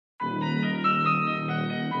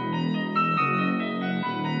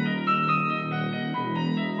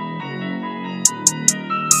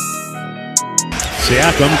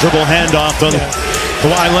Siakam dribble handoff to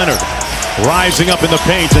Kawhi Leonard. Rising up in the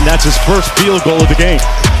paint, and that's his first field goal of the game.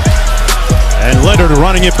 And Leonard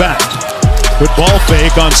running it back. Good ball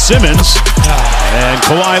fake on Simmons. And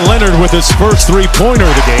Kawhi Leonard with his first three-pointer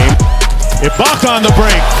of the game. Ibaka on the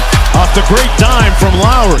break. Off the great dime from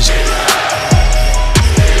Lowry.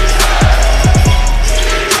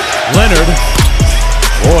 Leonard.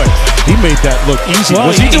 Boy, he made that look easy.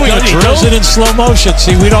 Well, was he doing a drill? He does it in slow motion.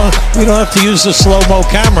 See, we don't have to use the slow-mo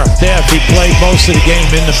camera. He played most of the game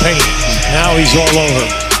in the paint. Now he's all over.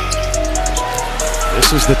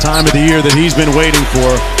 This is the time of the year that he's been waiting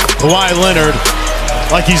for. Kawhi Leonard,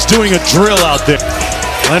 like he's doing a drill out there.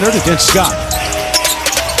 Leonard against Scott.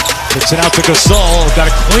 Kicks it out to Gasol.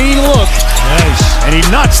 Got a clean look. Nice. And he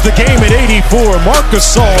knocks the game at 84. Marc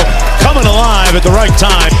Gasol coming alive at the right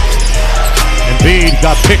time. Embiid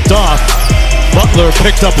got picked off. Butler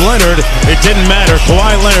picked up Leonard. It didn't matter.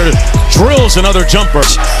 Kawhi Leonard drills another jumper.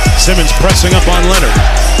 Simmons pressing up on Leonard.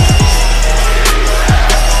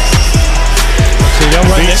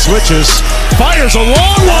 Embiid switches. Fires a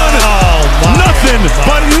long one. Nothing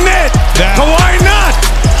but net. Kawhi not.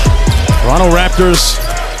 Toronto Raptors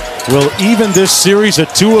will even this series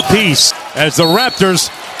at 2 apiece as the Raptors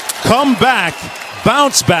come back,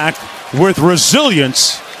 bounce back with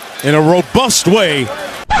resilience in a robust way.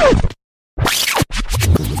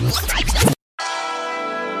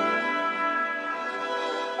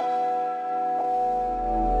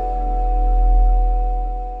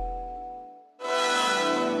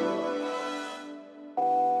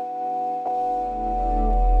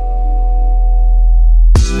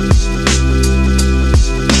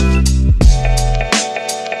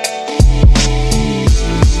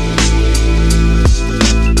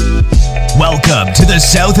 Welcome to the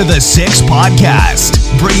South of the Six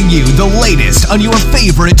podcast, bringing you the latest on your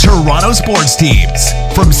favorite Toronto sports teams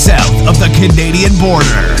from south of the Canadian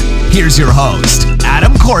border. Here's your host,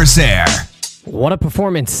 Adam Corsair. What a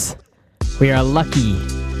performance. We are lucky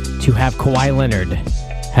to have Kawhi Leonard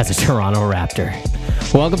as a Toronto Raptor.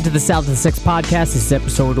 Welcome to the South of the Six podcast. This is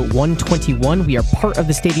episode 121. We are part of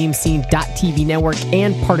the StadiumScene.tv network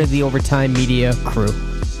and part of the Overtime Media crew.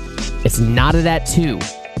 It's Knotted at 2.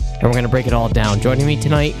 And we're going to break it all down. Joining me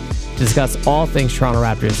tonight to discuss all things Toronto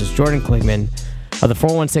Raptors is Jordan Klingman of the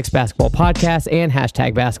 416 Basketball Podcast and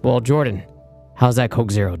hashtag Basketball. Jordan, how's that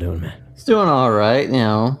Coke Zero doing, man? It's doing all right,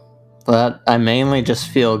 but I mainly just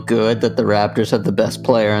feel good that the Raptors have the best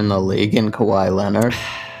player in the league in Kawhi Leonard.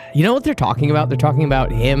 You know what they're talking about? They're talking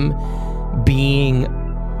about him being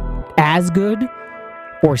as good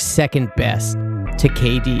or second best to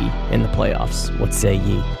KD in the playoffs. What say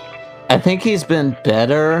ye? I think he's been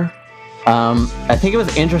better. I think it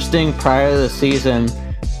was interesting prior to the season,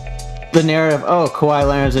 the narrative, Kawhi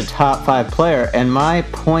Leonard's a top 5 player. And my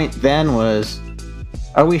point then was,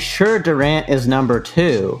 are we sure Durant is number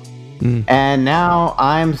 2? And now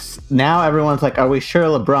everyone's like, are we sure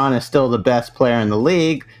LeBron is still the best player in the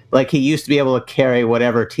league? Like he used to be able to carry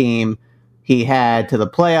whatever team he had to the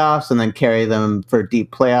playoffs and then carry them for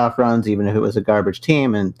deep playoff runs, even if it was a garbage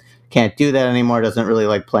team, and can't do that anymore, doesn't really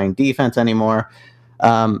like playing defense anymore.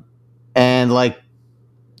 And like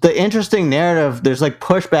the interesting narrative, there's like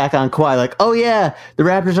pushback on Kawhi, like, oh yeah, the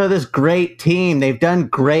Raptors are this great team. They've done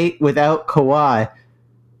great without Kawhi.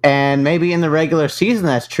 And maybe in the regular season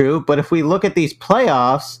that's true, but if we look at these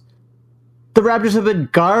playoffs, the Raptors have been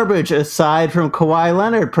garbage aside from Kawhi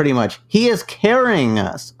Leonard pretty much. He is carrying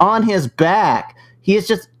us on his back. He is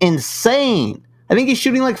just insane. I think he's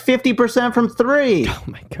shooting like 50% from 3. Oh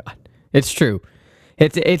my God. It's true.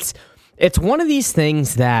 It's one of these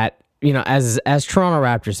things that, you know, as Toronto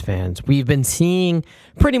Raptors fans, we've been seeing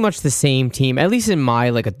pretty much the same team, at least in my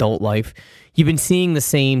like adult life. You've been seeing the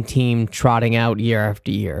same team trotting out year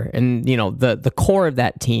after year. And, you know, the core of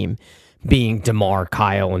that team being DeMar,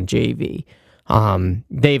 Kyle, and JV.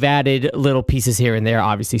 They've added little pieces here and there,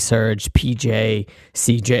 obviously Serge, PJ,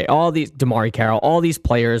 CJ, all these, Damari Carroll, all these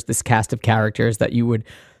players, this cast of characters that you would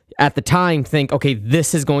at the time think, okay,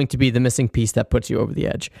 this is going to be the missing piece that puts you over the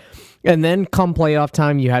edge. And then come playoff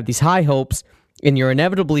time, you have these high hopes and you're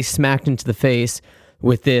inevitably smacked into the face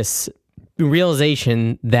with this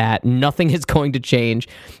realization that nothing is going to change.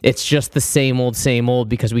 It's just the same old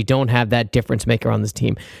because we don't have that difference maker on this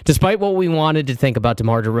team. Despite what we wanted to think about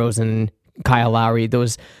DeMar DeRozan, Kyle Lowry,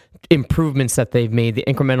 those improvements that they've made, the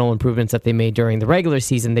incremental improvements that they made during the regular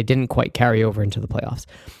season, they didn't quite carry over into the playoffs.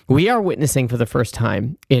 We are witnessing for the first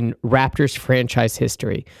time in Raptors franchise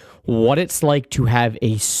history what it's like to have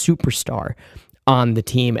a superstar on the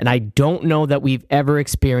team. And I don't know that we've ever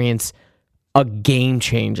experienced a game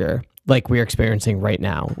changer like we're experiencing right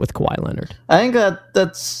now with Kawhi Leonard. I think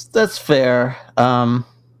that's fair.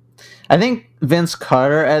 I think Vince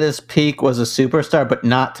Carter at his peak was a superstar, but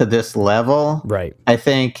not to this level. Right. I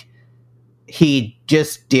think he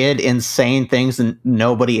just did insane things that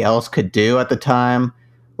nobody else could do at the time,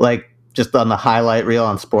 like just on the highlight reel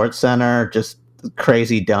on SportsCenter, just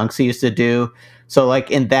crazy dunks he used to do. So,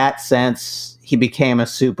 like, in that sense, he became a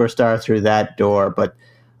superstar through that door. But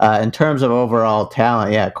in terms of overall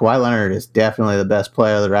talent, yeah, Kawhi Leonard is definitely the best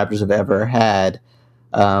player the Raptors have ever had.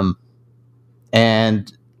 And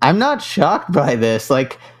I'm not shocked by this.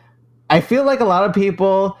 Like, I feel like a lot of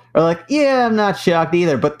people are like, yeah, I'm not shocked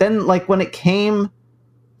either. But then, like, when it came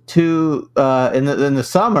to in the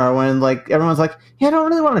summer, when like everyone's like, yeah, I don't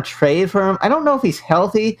really want to trade for him. I don't know if he's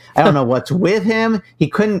healthy. I don't know what's with him. He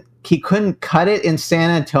couldn't cut it in San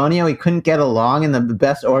Antonio. He couldn't get along in the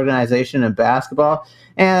best organization in basketball.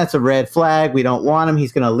 And that's a red flag. We don't want him.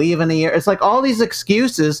 He's going to leave in a year. It's like all these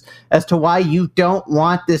excuses as to why you don't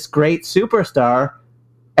want this great superstar.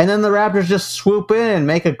 And then the Raptors just swoop in and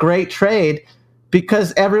make a great trade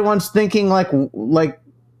because everyone's thinking like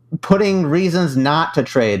putting reasons not to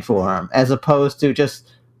trade for him, as opposed to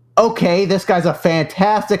just, okay, this guy's a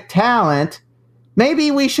fantastic talent.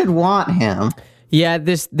 Maybe we should want him. Yeah,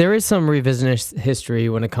 there is some revisionist history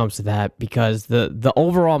when it comes to that, because the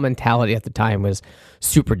overall mentality at the time was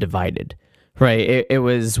super divided, right? It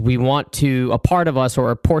was, a part of us,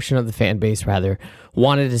 or a portion of the fan base rather,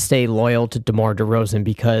 wanted to stay loyal to DeMar DeRozan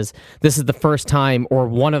because this is the first time, or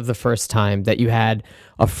one of the first time, that you had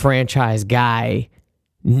a franchise guy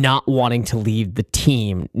not wanting to leave the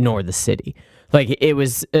team nor the city. Like, it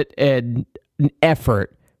was an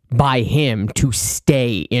effort by him to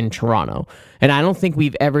stay in Toronto. And I don't think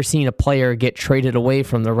we've ever seen a player get traded away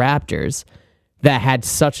from the Raptors that had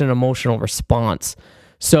such an emotional response.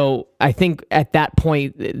 So I think at that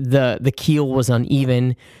point, the keel was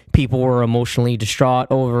uneven. People were emotionally distraught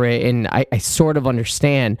over it, and I sort of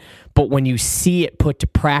understand. But when you see it put to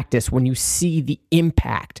practice, when you see the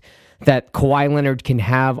impact that Kawhi Leonard can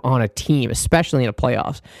have on a team, especially in a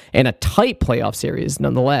playoffs, and a tight playoff series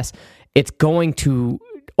nonetheless, it's going to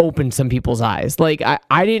open some people's eyes. Like,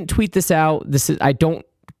 I didn't tweet this out. I don't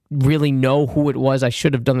really know who it was. I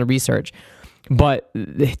should have done the research. But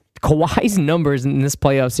Kawhi's numbers in this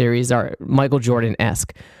playoff series are Michael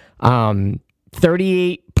Jordan-esque.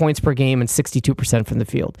 38 points per game and 62% from the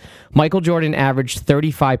field. Michael Jordan averaged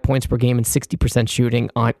 35 points per game and 60% shooting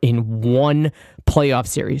in one playoff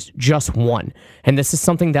series, just one. And this is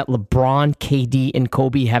something that LeBron, KD, and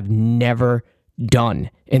Kobe have never done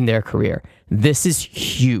in their career. This is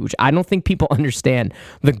huge. I don't think people understand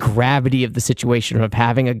the gravity of the situation of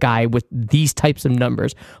having a guy with these types of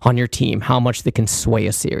numbers on your team, how much they can sway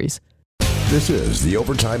a series. This is the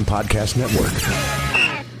Overtime Podcast Network.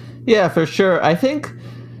 Yeah, for sure. I think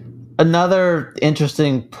another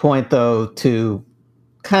interesting point, though, to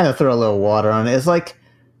kind of throw a little water on it is, like,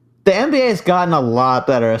 the NBA has gotten a lot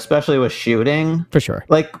better, especially with shooting. For sure.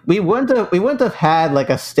 Like, we wouldn't have had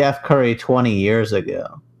like a Steph Curry 20 years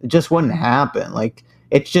ago. It just wouldn't happen. Like,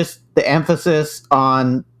 it's just the emphasis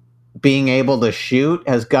on being able to shoot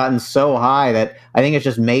has gotten so high that I think it's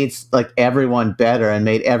just made like everyone better and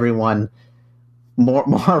made everyone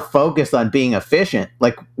more focused on being efficient.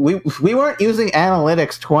 Like, we weren't using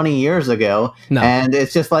analytics 20 years ago. No. And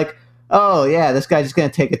it's just like, oh yeah, this guy's just gonna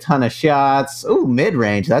take a ton of shots. Ooh,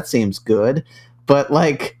 mid-range, that seems good. But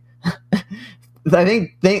like, I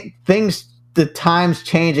think the times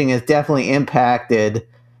changing has definitely impacted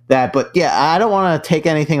that. But yeah, I don't want to take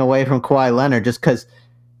anything away from Kawhi Leonard just because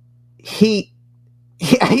he's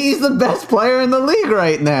the best player in the league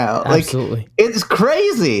right now. Absolutely, like, it's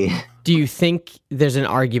crazy. Do you think there's an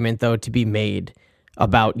argument, though, to be made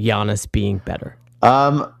about Giannis being better?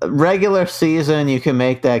 Regular season, you can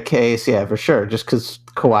make that case, yeah, for sure. Just because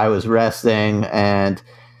Kawhi was resting and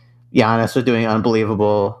Giannis was doing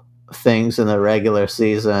unbelievable things in the regular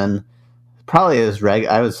season. Probably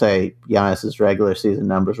I would say Giannis's regular season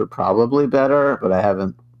numbers were probably better, but I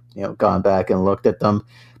haven't, gone back and looked at them.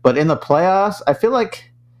 But in the playoffs, I feel like,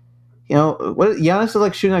 Giannis is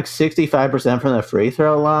like shooting like 65% from the free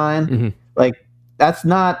throw line. Mm-hmm. Like, that's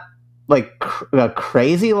not like a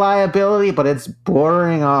crazy liability, but it's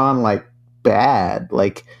bordering on like bad.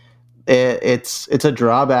 Like, it's a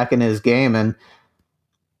drawback in his game, and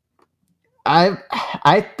I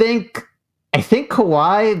think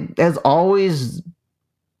Kawhi has always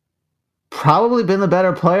probably been the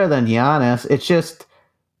better player than Giannis. It's just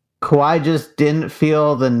Kawhi just didn't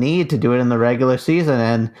feel the need to do it in the regular season,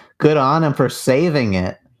 and good on him for saving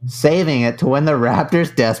it to when the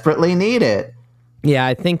Raptors desperately need it. Yeah,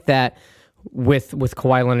 I think that with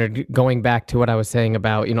Kawhi Leonard, going back to what I was saying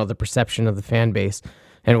about, the perception of the fan base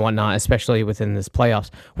and whatnot, especially within this playoffs,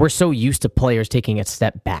 we're so used to players taking a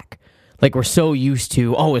step back. Like, we're so used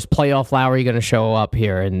to, is playoff Lowry going to show up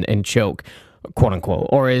here and choke, quote unquote?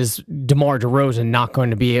 Or is DeMar DeRozan not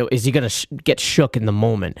going to be, is he going to get shook in the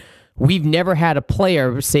moment? We've never had a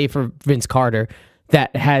player, say for Vince Carter,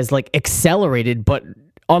 that has like accelerated, but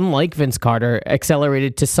unlike Vince Carter,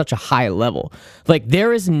 accelerated to such a high level. Like,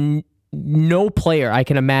 there is no player I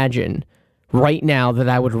can imagine right now that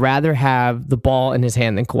I would rather have the ball in his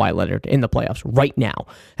hand than Kawhi Leonard in the playoffs right now.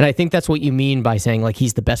 And I think that's what you mean by saying like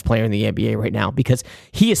he's the best player in the NBA right now, because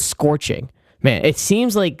he is scorching. Man, it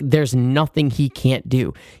seems like there's nothing he can't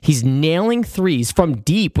do. He's nailing threes from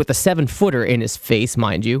deep with a 7-footer in his face,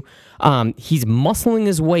 mind you. He's muscling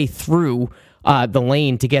his way through the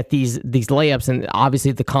lane to get these layups, and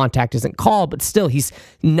obviously the contact isn't called, but still he's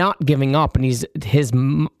not giving up, and his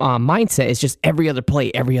mindset is just every other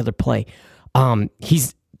play.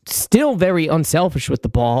 He's still very unselfish with the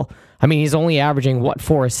ball. I mean, he's only averaging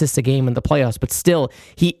 4 assists a game in the playoffs, but still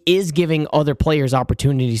he is giving other players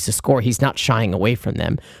opportunities to score. He's not shying away from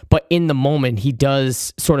them, but in the moment he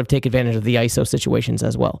does sort of take advantage of the ISO situations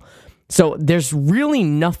as well. So there's really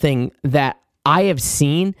nothing that I have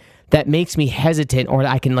seen that makes me hesitant, or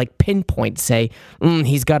I can like pinpoint say,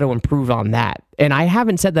 he's got to improve on that. And I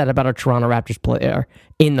haven't said that about a Toronto Raptors player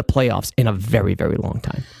in the playoffs in a very, very long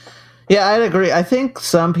time. Yeah, I'd agree. I think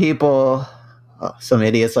some people, some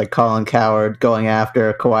idiots like Colin Cowherd, going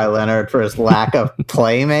after Kawhi Leonard for his lack of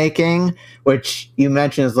playmaking, which you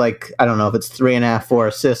mentioned is like, I don't know if it's 3.5, 4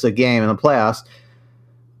 assists a game in the playoffs.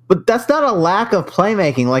 But that's not a lack of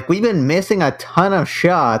playmaking. Like, we've been missing a ton of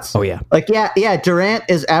shots. Oh, yeah. Like, yeah, Durant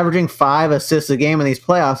is averaging 5 assists a game in these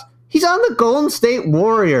playoffs. He's on the Golden State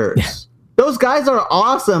Warriors. Yeah. Those guys are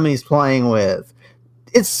awesome he's playing with.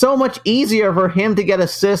 It's so much easier for him to get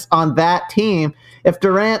assists on that team. If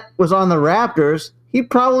Durant was on the Raptors, he'd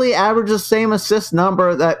probably average the same assist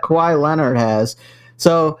number that Kawhi Leonard has.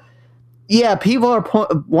 So, yeah, people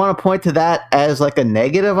want to point to that as like a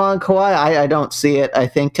negative on Kawhi. I don't see it. I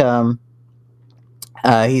think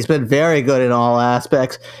he's been very good in all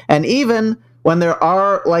aspects. And even when there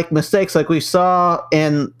are like mistakes, like we saw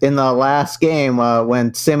in the last game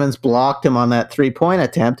when Simmons blocked him on that 3-point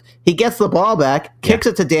attempt, he gets the ball back, kicks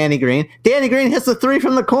it to Danny Green. Danny Green hits the 3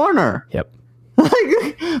 from the corner. Yep.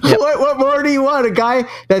 What more do you want? A guy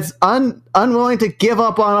that's unwilling to give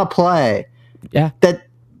up on a play. Yeah.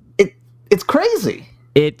 It's crazy.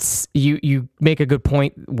 It's you make a good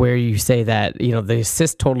point where you say that, the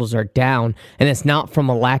assist totals are down, and it's not from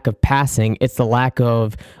a lack of passing, it's the lack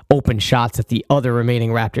of open shots that the other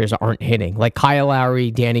remaining Raptors aren't hitting. Like Kyle Lowry,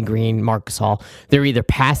 Danny Green, Marcus Hall, they're either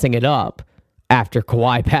passing it up after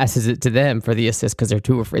Kawhi passes it to them for the assist because they're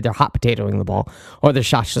too afraid, they're hot potatoing the ball, or their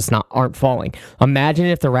shots just aren't falling. Imagine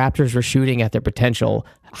if the Raptors were shooting at their potential,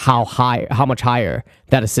 how much higher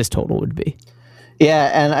that assist total would be.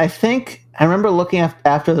 Yeah, and I remember looking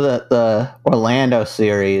after the Orlando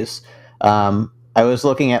series. I was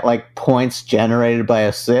looking at like points generated by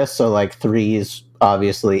assists, so like threes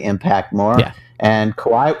obviously impact more. Yeah. And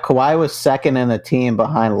Kawhi was second in the team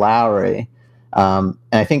behind Lowry. And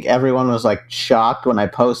I think everyone was like shocked when I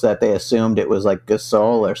posted that. They assumed it was like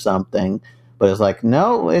Gasol or something, but it's like,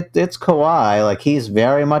 no, it's Kawhi. Like, he's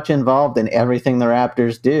very much involved in everything the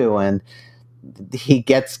Raptors do, and he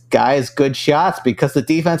gets guys good shots because the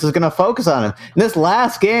defense is going to focus on him. In this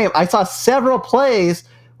last game, I saw several plays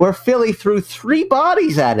where Philly threw 3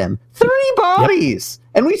 bodies at him. 3 bodies!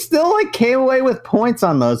 Yep. And we still like came away with points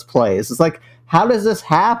on those plays. It's like, how does this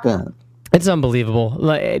happen? It's unbelievable.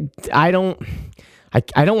 Like, I don't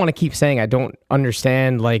want to keep saying I don't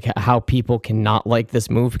understand like how people cannot like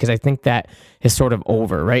this move, because I think that is sort of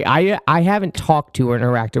over, right? I haven't talked to or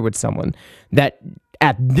interacted with someone that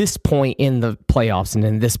at this point in the playoffs and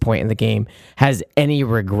in this point in the game has any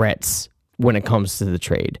regrets when it comes to the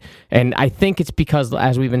trade. And I think it's because,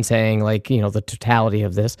 as we've been saying, like, the totality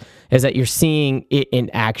of this is that you're seeing it in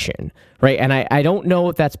action, right? And I don't know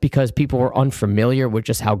if that's because people were unfamiliar with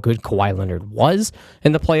just how good Kawhi Leonard was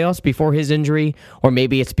in the playoffs before his injury, or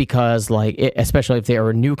maybe it's because, especially if they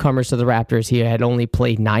were newcomers to the Raptors, he had only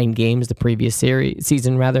played 9 games the previous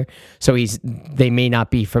season, so they may not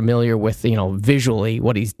be familiar with, visually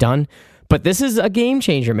what he's done. But this is a game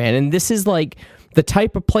changer, man. And this is like the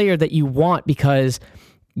type of player that you want, because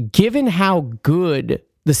given how good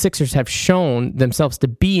the Sixers have shown themselves to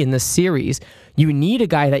be in this series, you need a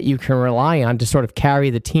guy that you can rely on to sort of carry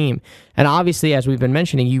the team. And obviously, as we've been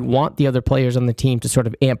mentioning, you want the other players on the team to sort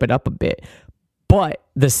of amp it up a bit. But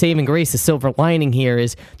the saving grace, the silver lining here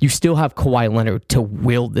is you still have Kawhi Leonard to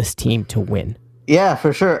will this team to win. Yeah,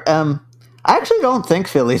 for sure. I actually don't think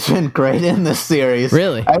Philly's been great in this series.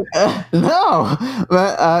 Really? No.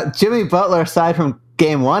 But, Jimmy Butler, aside from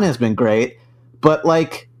game 1, has been great. But,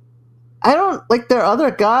 like, I don't, like, there are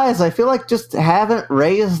other guys I feel like just haven't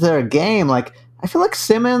raised their game. Like, I feel like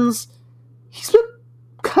Simmons, he's been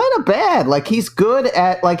kind of bad. Like, he's good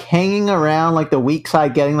at, like, hanging around, like, the weak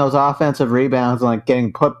side, getting those offensive rebounds and, like,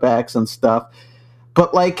 getting putbacks and stuff.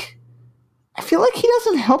 But, like, I feel like he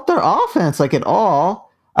doesn't help their offense, like, at all.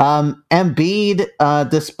 Embiid,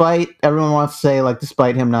 despite everyone wants to say, like,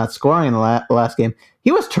 despite him not scoring in the last game,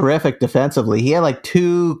 he was terrific defensively. He had like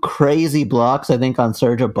 2 crazy blocks, I think, on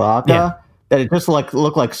Serge Ibaka that it just like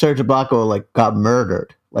looked like Serge Ibaka like got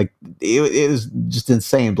murdered. Like it was just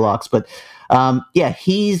insane blocks. But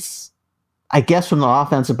he's, I guess, from the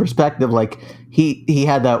offensive perspective, like he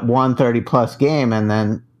had that 130 plus game and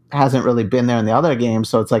then hasn't really been there in the other games.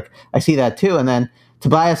 So it's like I see that too. And then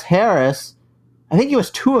Tobias Harris, I think he was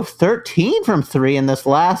 2 of 13 from 3 in this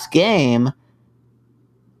last game.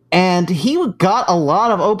 And he got a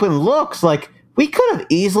lot of open looks. Like, we could have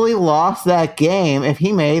easily lost that game if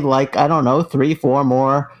he made, like, I don't know, 3-4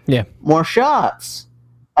 more shots.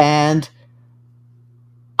 And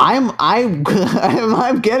I'm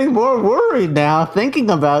getting more worried now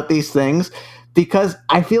thinking about these things because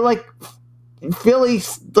I feel like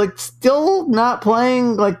Philly's, like, still not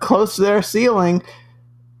playing, like, close to their ceiling.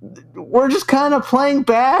 We're just kind of playing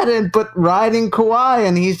bad but riding Kawhi,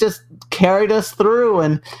 and he's just carried us through.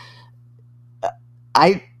 And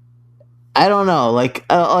I don't know. Like,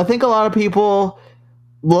 I think a lot of people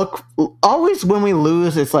look always when we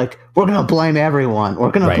lose, it's like we're gonna blame everyone. We're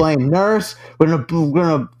gonna blame Nurse. We're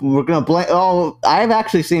gonna blame. Oh, I've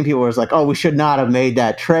actually seen people where it's like, oh, we should not have made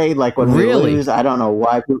that trade. Like when we lose, I don't know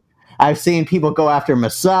why. I've seen people go after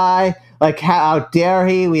Masai. Like, how dare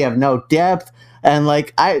he? We have no depth. And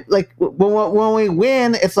like when we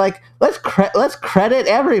win, it's like let's credit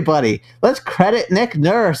everybody. Let's credit Nick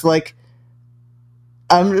Nurse. Like,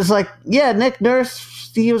 I'm just like, yeah, Nick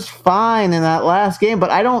Nurse, he was fine in that last game, but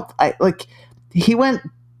he went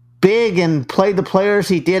big and played the players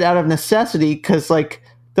he did out of necessity because like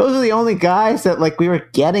those are the only guys that like we were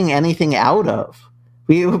getting anything out of.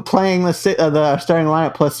 We were playing the starting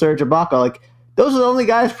lineup plus Serge Ibaka. Like, those are the only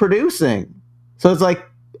guys producing. So it's like,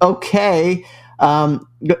 okay.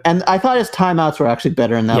 And I thought his timeouts were actually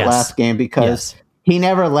better in that last game because he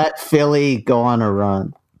never let Philly go on a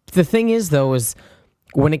run. The thing is, though, is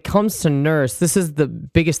when it comes to Nurse, this is the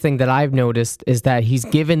biggest thing that I've noticed is that he's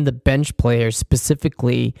given the bench players,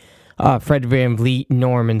 specifically Fred VanVleet,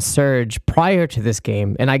 Norm, and Serge, prior to this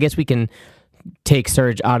game. And I guess we can take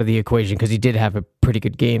Serge out of the equation because he did have a pretty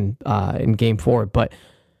good game in Game 4. But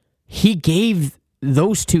he gave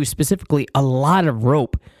those two specifically a lot of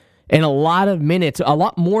rope and a lot of minutes, a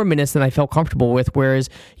lot more minutes than I felt comfortable with. Whereas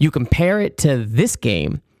you compare it to this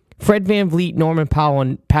game, Fred VanVleet, Norman Powell,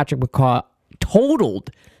 and Patrick McCaw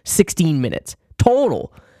totaled 16 minutes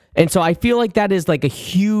total. And so I feel like that is like a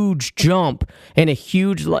huge jump and a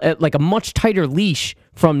huge, like a much tighter leash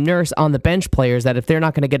from Nurse on the bench players that if they're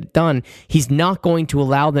not going to get it done, he's not going to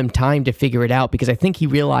allow them time to figure it out because I think he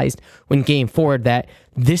realized when Game 4 that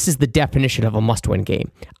this is the definition of a must-win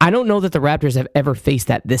game. I don't know that the Raptors have ever faced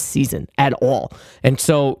that this season at all. And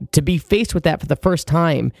so to be faced with that for the first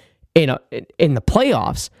time in the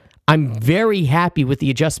playoffs, I'm very happy with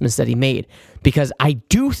the adjustments that he made because I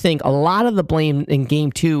do think a lot of the blame in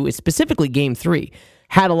Game 2, specifically Game 3,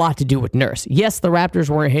 had a lot to do with Nurse. Yes, the Raptors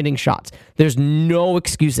weren't hitting shots. There's no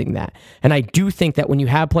excusing that. And I do think that when you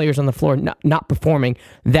have players on the floor not performing,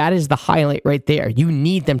 that is the highlight right there. You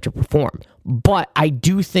need them to perform. But I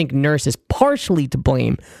do think Nurse is partially to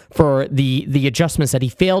blame for the adjustments that he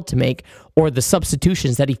failed to make or the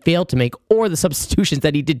substitutions that he failed to make or the substitutions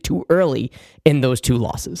that he did too early in those two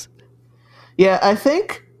losses. Yeah, I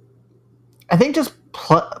think just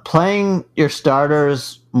playing your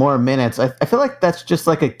starters more minutes, I feel like that's just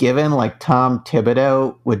like a given. Like Tom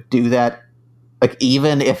Thibodeau would do that, like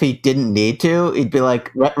even if he didn't need to, he'd be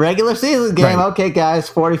like, regular season game, right. Okay, guys,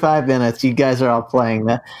 45 minutes. You guys are all playing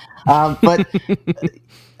that. But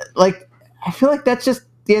like, I feel like that's just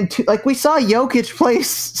like we saw Jokic play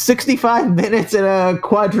 65 minutes in a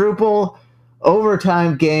quadruple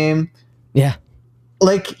overtime game. Yeah.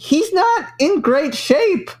 Like, he's not in great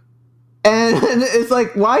shape. And it's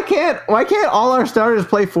like, why can't all our starters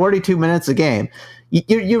play 42 minutes a game?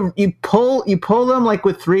 You pull them like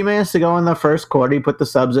with 3 minutes to go in the first quarter. You put the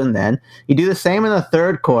subs in then. You do the same in the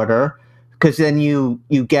third quarter because then you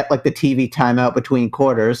get like the TV timeout between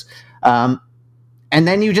quarters. And and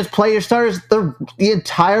then you just play your starters the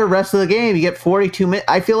entire rest of the game. You get 42 minutes.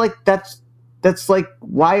 I feel like that's like,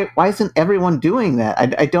 why isn't everyone doing that?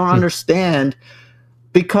 I don't understand,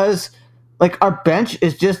 because like our bench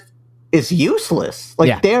is useless.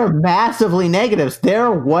 Like they're massively negatives.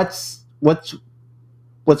 They're what's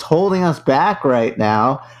holding us back right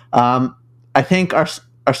now. I think our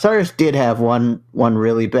starters did have one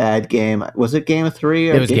really bad game. Was it game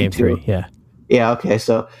 3 or it was game 2? 3? Yeah. Yeah. Okay.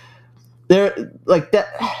 So they're like that.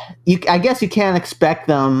 I guess you can't expect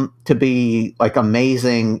them to be like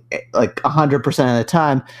amazing, like 100% of the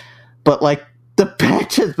time, but like the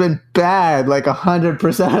bench has been bad like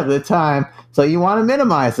 100% of the time. So you want to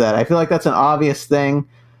minimize that. I feel like that's an obvious thing.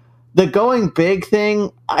 The going big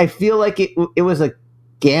thing, I feel like it was a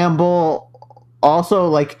gamble also,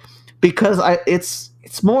 like, because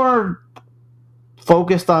it's more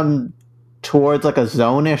focused on towards like a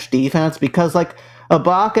zone-ish defense, because like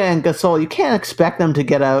Ibaka and Gasol, you can't expect them to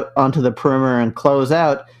get out onto the perimeter and close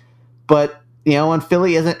out, but when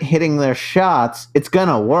Philly isn't hitting their shots, it's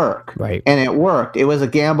gonna work. Right. And it worked. It was a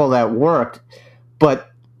gamble that worked, but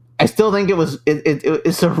I still think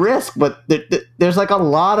it's a risk, but there's like a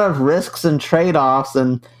lot of risks and trade-offs,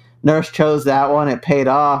 and Nurse chose that one. It paid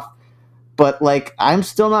off. But like, I'm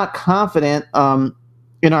still not confident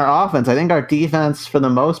in our offense. I think our defense, for the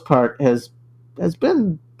most part, has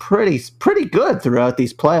been pretty good throughout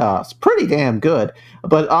these playoffs. Pretty damn good.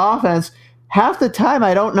 But offense, half the time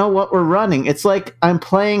I don't know what we're running. It's like I'm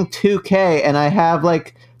playing 2K and I have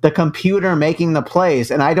like the computer making the plays,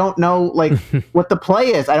 and I don't know like what the play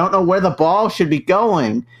is. I don't know where the ball should be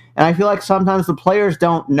going. And I feel like sometimes the players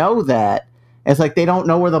don't know that. It's like they don't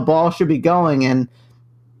know where the ball should be going, and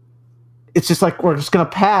it's just like, we're just going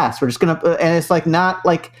to pass. We're just going to, and it's like, not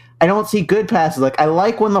like, I don't see good passes. Like, I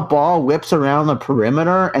like when the ball whips around the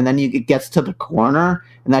perimeter and then it gets to the corner,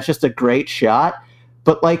 and that's just a great shot.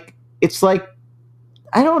 But like, it's like,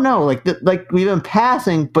 I don't know, like we've been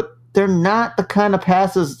passing, but they're not the kind of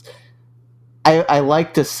passes I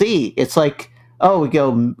like to see. It's like, oh,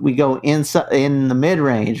 we go inside in the mid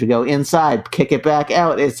range, we go inside, kick it back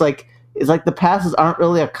out. It's like the passes aren't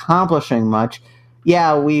really accomplishing much.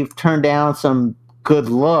 Yeah, we've turned down some good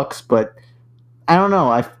looks, but I don't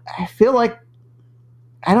know. I feel like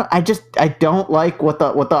I don't like what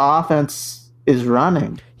the offense is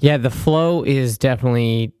running. Yeah, the flow is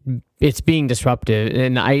definitely, it's being disruptive,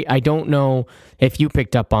 and I don't know if you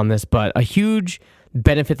picked up on this, but a huge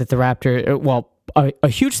benefit that the Raptors, a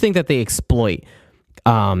huge thing that they exploit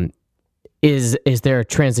is their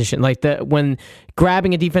transition. Like when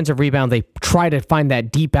grabbing a defensive rebound, they try to find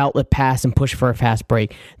that deep outlet pass and push for a fast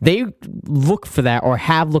break. They look for that, or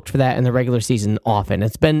have looked for that in the regular season often.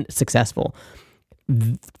 It's been successful.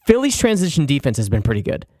 Philly's transition defense has been pretty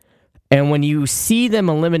good. And when you see them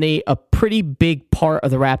eliminate a pretty big part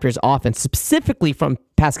of the Raptors' offense, specifically from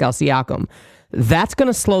Pascal Siakam, that's going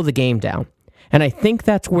to slow the game down. And I think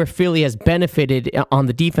that's where Philly has benefited on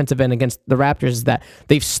the defensive end against the Raptors, is that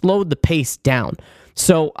they've slowed the pace down.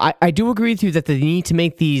 So I do agree with you that they need to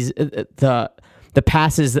make these the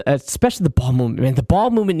passes, especially the ball movement. Man, the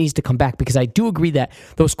ball movement needs to come back, because I do agree that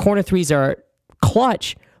those corner threes are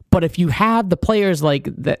clutch. But if you have the players like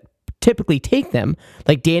that typically take them,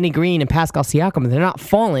 like Danny Green and Pascal Siakam, and they're not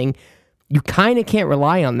falling, you kind of can't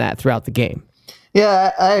rely on that throughout the game.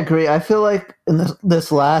 Yeah, I agree. I feel like in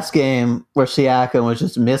this last game where Siakam was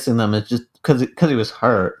just missing them, it's just because he was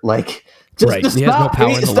hurt. Like, just, right. just he has no power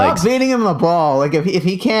in the stop legs. feeding him the ball. Like if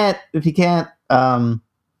he can't, if he's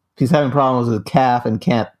having problems with his calf and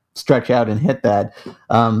can't stretch out and hit that,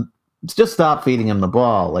 just stop feeding him the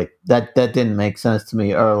ball. Like that didn't make sense to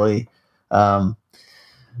me early.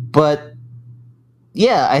 But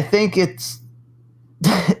yeah, I think it's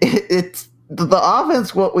the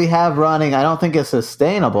offense, what we have running, I don't think is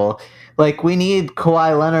sustainable. Like, we need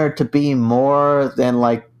Kawhi Leonard to be more than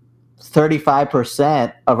like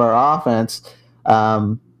 35% of our offense.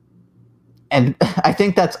 And I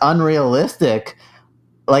think that's unrealistic.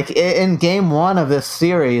 Like, in game 1 of this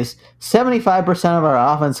series, 75% of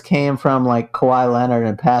our offense came from like Kawhi Leonard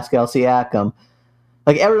and Pascal Siakam.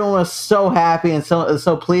 Like, everyone was so happy and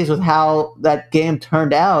so pleased with how that game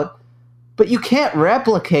turned out. But you can't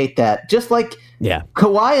replicate that. Just like, yeah,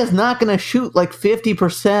 Kawhi is not going to shoot like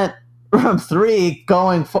 50% from 3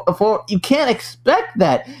 going forward. You can't expect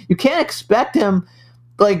that. You can't expect him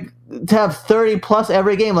like to have 30 plus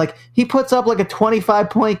every game. Like, he puts up like a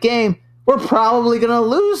 25-point game, we're probably going to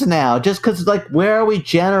lose now, just because, like, where are we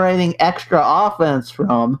generating extra offense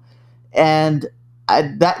from? And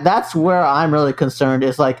that's where I'm really concerned,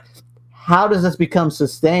 is like, how does this become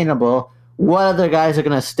sustainable? What other guys are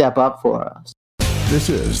going to step up for us? This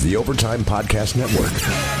is the Overtime Podcast Network.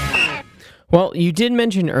 Well, you did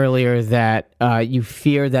mention earlier that you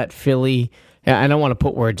fear that Philly, I don't want to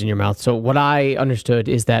put words in your mouth, so what I understood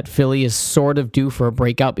is that Philly is sort of due for a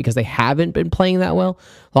breakout because they haven't been playing that well.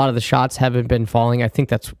 A lot of the shots haven't been falling. I think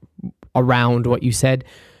that's around what you said.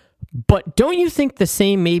 But don't you think the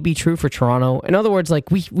same may be true for Toronto? In other words, like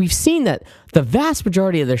we've seen that the vast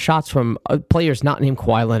majority of their shots from players not named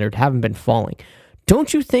Kawhi Leonard haven't been falling.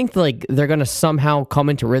 Don't you think like they're going to somehow come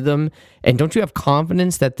into rhythm? And don't you have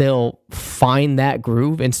confidence that they'll find that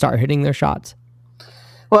groove and start hitting their shots?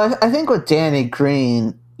 Well, I think with Danny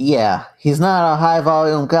Green, yeah, he's not a high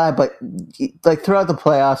volume guy, but like throughout the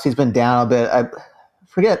playoffs, he's been down a bit. I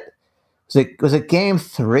forget, was it game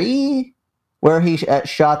 3 where he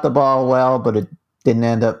shot the ball well, but it didn't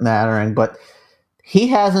end up mattering? But he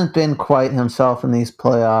hasn't been quite himself in these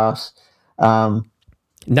playoffs.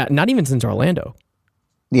 Not even since Orlando.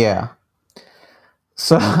 Yeah.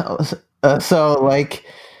 So like,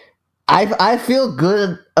 I feel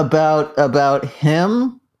good about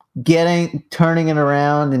him turning it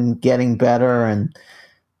around and getting better and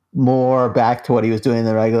more back to what he was doing in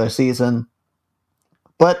the regular season.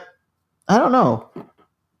 But I don't know.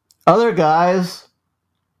 Other guys,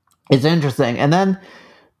 it's interesting. And then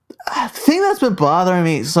the thing that's been bothering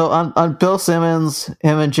me, so on Bill Simmons,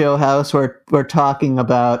 him and Joe House were talking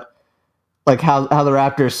about like how the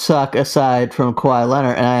Raptors suck aside from Kawhi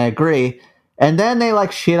Leonard, and I agree. And then they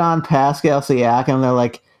like shit on Pascal Siakam. They're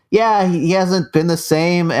like, yeah, he hasn't been the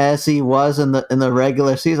same as he was in the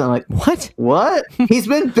regular season. I'm like, what? He's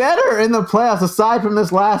been better in the playoffs aside from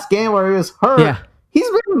this last game where he was hurt. Yeah. He's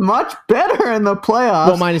been much better in the playoffs.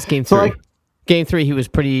 Well, minus game 3. So, like, game 3, he was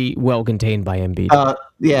pretty well contained by Embiid.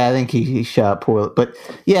 Yeah, I think he shot poorly. But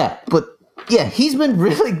yeah, he's been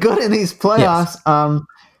really good in these playoffs. Yes.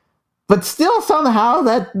 But still, somehow,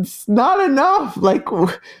 that's not enough. Like,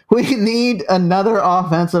 we need another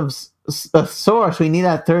offensive source. We need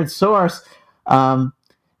that third source.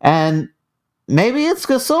 And maybe it's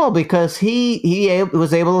Gasol because he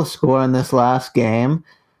was able to score in this last game.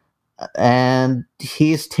 And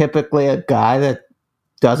he's typically a guy that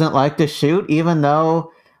doesn't like to shoot, even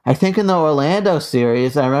though I think in the Orlando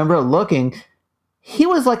series, I remember looking, he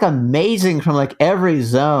was like amazing from like every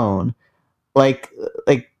zone. Like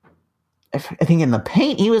I think in the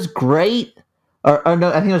paint, he was great. Or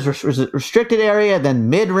no, I think it was restricted area, then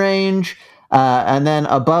mid-range, and then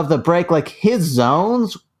above the break. Like his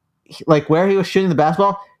zones, like where he was shooting the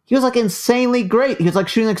basketball, he was like insanely great. He was like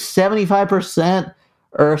shooting like 75%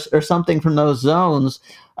 or something from those zones.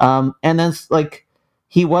 And then like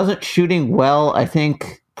he wasn't shooting well, I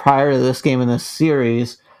think, prior to this game in this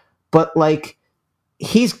series. But like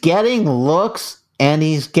he's getting looks, and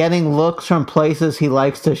he's getting looks from places he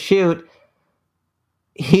likes to shoot.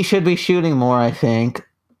 He should be shooting more, I think.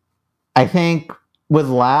 I think with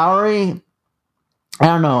Lowry, I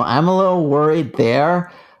don't know. I'm a little worried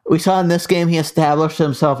there. We saw in this game he established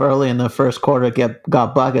himself early in the first quarter,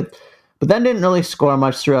 got buckets, but then didn't really score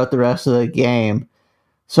much throughout the rest of the game.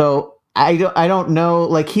 So I don't know.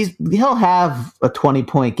 Like he'll have a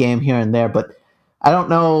 20-point game here and there, but I don't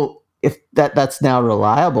know if that's now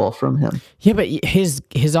reliable from him. Yeah, but his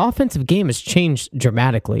offensive game has changed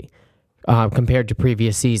dramatically. Compared to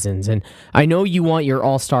previous seasons. And I know you want your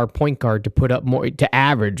all-star point guard to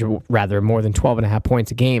average more than 12.5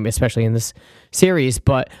 points a game, especially in this series.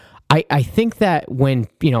 But I think that when,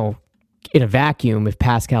 in a vacuum, if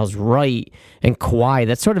Pascal's right and Kawhi,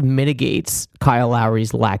 that sort of mitigates Kyle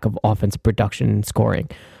Lowry's lack of offensive production and scoring.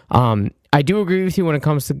 I do agree with you when it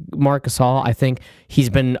comes to Marc Gasol. I think he's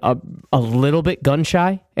been a little bit gun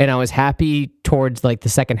shy, and I was happy towards like the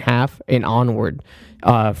second half and onward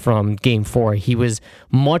from Game 4. He was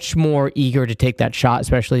much more eager to take that shot,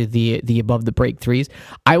 especially the above the break threes.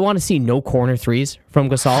 I want to see no corner threes from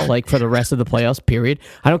Gasol like for the rest of the playoffs, period.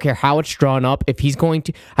 I don't care how it's drawn up. If he's going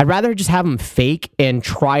to, I'd rather just have him fake and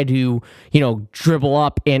try to, dribble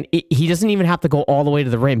up, and he doesn't even have to go all the way to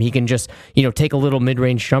the rim. He can just, take a little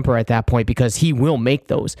mid-range jumper at that point because he will make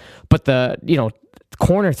those. But the,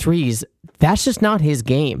 corner threes, that's just not his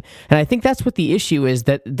game. And I think that's what the issue is,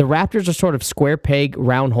 that the Raptors are sort of square peg,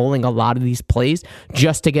 round holing a lot of these plays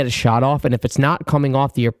just to get a shot off. And if it's not coming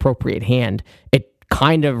off the appropriate hand, it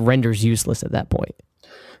kind of renders useless at that point.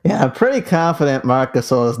 Yeah, I'm pretty confident Marc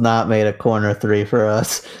Gasol has not made a corner three for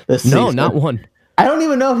us this season. No, not one. I don't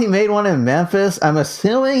even know if he made one in Memphis. I'm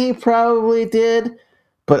assuming he probably did,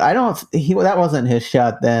 but that wasn't his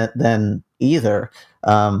shot then either.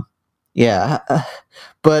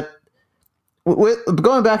 But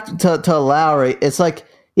going back to Lowry, it's like,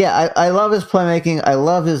 yeah, I love his playmaking. I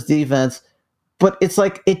love his defense, but it's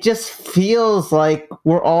like it just feels like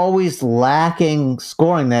we're always lacking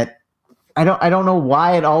scoring. That I don't know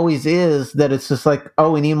why it always is that it's just like,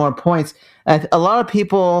 oh, we need more points. And a lot of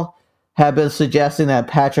people have been suggesting that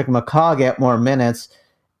Patrick McCaw get more minutes.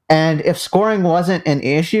 And if scoring wasn't an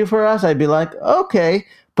issue for us, I'd be like, okay.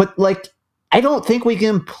 But like, I don't think we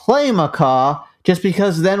can play McCaw just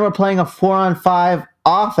because then we're playing a 4-on-5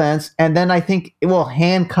 offense. And then I think it will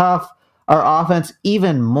handcuff our offense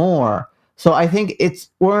even more. So I think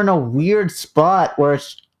we're in a weird spot where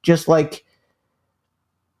it's just like,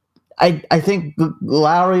 I think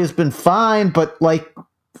Lowry has been fine, but like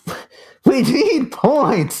we need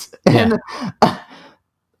points, and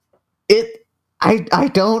I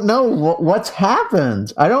don't know what's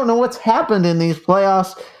happened. I don't know what's happened in these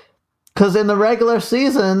playoffs, because in the regular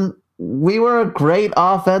season we were a great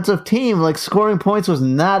offensive team. Like, scoring points was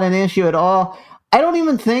not an issue at all. I don't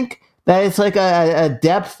even think that it's like a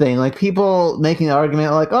depth thing. Like, people making the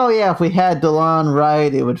argument like, oh yeah, if we had DeLon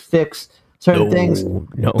right, it would fix certain things.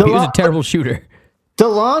 No, he was a terrible shooter.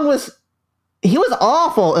 DeLon was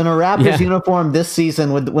awful in a Raptors uniform this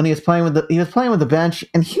season when he was playing with the bench,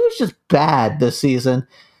 and he was just bad this season.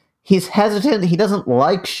 He's hesitant. He doesn't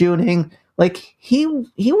like shooting. Like, he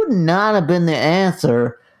would not have been the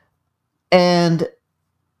answer. And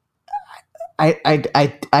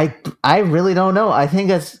I really don't know. I think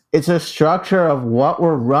it's a structure of what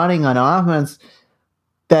we're running on offense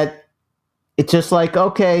that it's just like,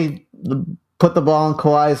 okay, put the ball in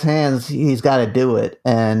Kawhi's hands. He's got to do it.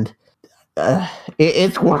 And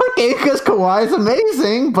it's working because Kawhi's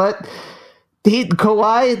amazing, but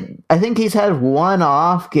Kawhi, I think he's had one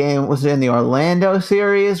off game. Was in the Orlando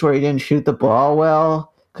series where he didn't shoot the ball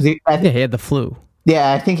well because he had the flu.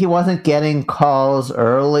 Yeah, I think he wasn't getting calls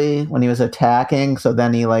early when he was attacking, so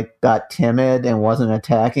then he like got timid and wasn't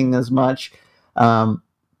attacking as much.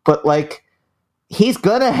 But like, he's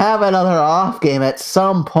gonna have another off game at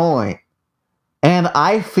some point, and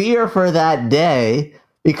I fear for that day,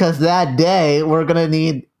 because that day we're gonna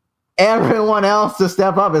need everyone else to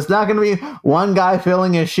step up. It's not gonna be one guy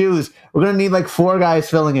filling his shoes. We're gonna need like 4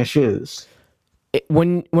 guys filling his shoes.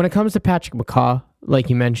 When it comes to Patrick McCaw,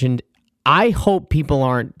 like you mentioned, I hope people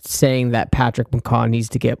aren't saying that Patrick McCaw needs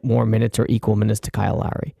to get more minutes or equal minutes to Kyle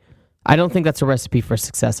Lowry. I don't think that's a recipe for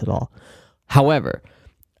success at all. However,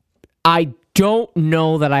 I don't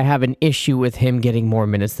know that I have an issue with him getting more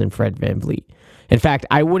minutes than Fred VanVleet. In fact,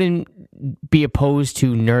 I wouldn't be opposed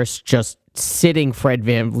to Nurse just sitting Fred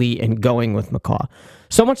VanVleet and going with McCaw.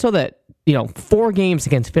 So much so that, 4 games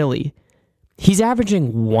against Philly, he's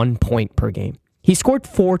averaging 1 point per game. He scored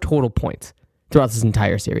 4 total points throughout this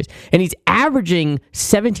entire series. And he's averaging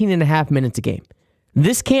 17 and a half minutes a game.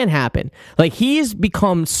 This can't happen. Like, he has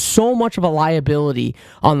become so much of a liability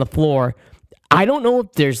on the floor. I don't know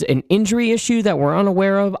if there's an injury issue that we're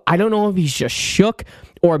unaware of. I don't know if he's just shook,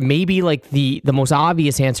 or maybe like the most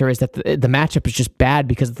obvious answer is that the matchup is just bad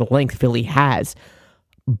because of the length Philly has.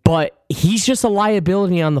 But he's just a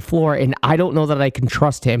liability on the floor, and I don't know that I can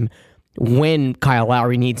trust him when Kyle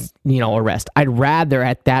Lowry needs, a rest. I'd rather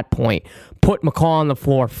at that point put McCaw on the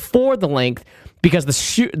floor for the length, because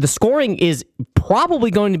the scoring is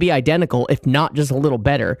probably going to be identical, if not just a little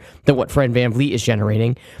better than what Fred VanVleet is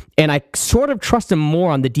generating. And I sort of trust him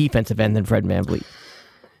more on the defensive end than Fred VanVleet.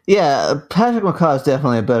 Yeah, Patrick McCaw is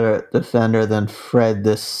definitely a better defender than Fred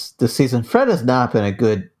this season. Fred has not been a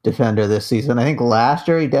good defender this season. I think last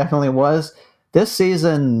year he definitely was. This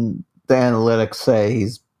season, the analytics say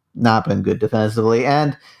he's not been good defensively.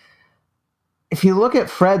 And if you look at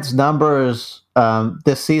Fred's numbers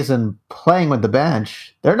this season playing with the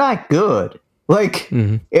bench, they're not good. Like,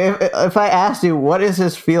 if I asked you, what is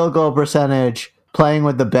his field goal percentage playing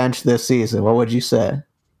with the bench this season, what would you say?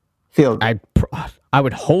 Field goal. I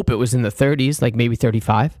would hope it was in the 30s, like maybe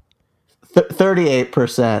 35.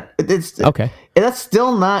 38%. It's okay. That's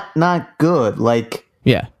still not good. Like,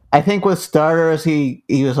 yeah. I think with starters, he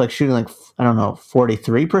was like shooting like, I don't know,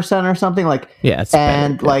 43% or something. Like, yeah, it's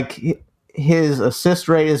and better. Like his assist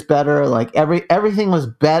rate is better. Like everything was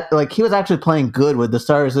better. Like, he was actually playing good with the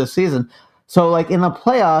starters this season. So like in the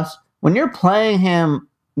playoffs, when you're playing him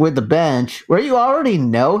with the bench, where you already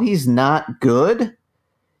know he's not good,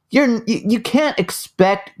 you can't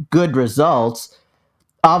expect good results.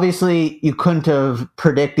 Obviously, you couldn't have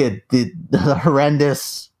predicted the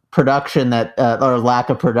horrendous production that or lack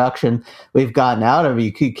of production we've gotten out of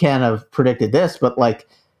you. You can't have predicted this, but like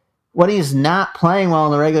when he's not playing well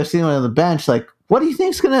in the regular season on the bench, like what do you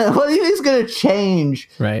think's gonna change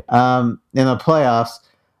right in the playoffs?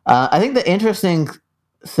 I think the interesting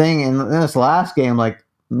thing in this last game, like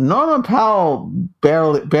Norman Powell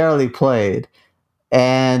barely played,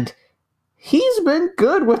 and he's been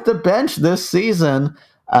good with the bench this season.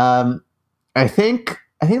 I think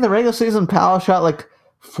the regular season Powell shot like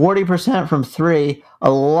 40% from three.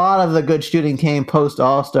 A lot of the good shooting came post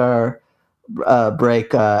All-Star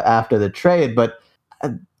break after the trade, but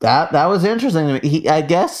that was interesting. I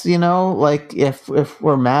guess, like if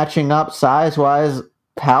we're matching up size wise,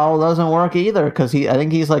 Powell doesn't work either because I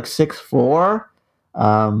think he's like 6'4".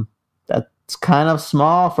 That's kind of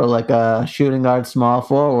small for like a shooting guard, small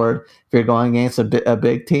forward if you're going against a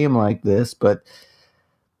big team like this. But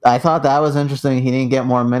I thought that was interesting. He didn't get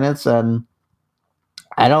more minutes, and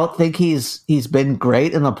I don't think he's been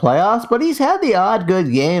great in the playoffs, but he's had the odd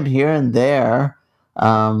good game here and there.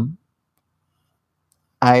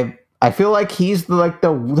 I feel like he's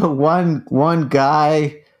the one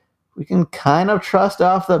guy we can kind of trust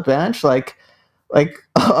off the bench. Like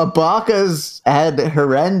Ibaka's had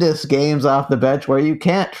horrendous games off the bench where you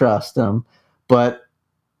can't trust him, but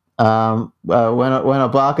when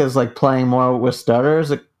Ibaka's like playing more with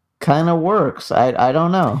starters, it kind of works. I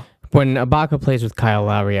don't know. When Ibaka plays with Kyle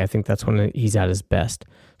Lowry, I think that's when he's at his best.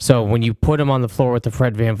 So when you put him on the floor with the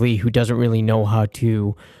Fred VanVleet, who doesn't really know how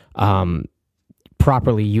to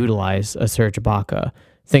properly utilize a Serge Ibaka,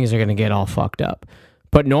 things are going to get all fucked up.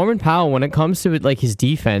 But Norman Powell, when it comes to like his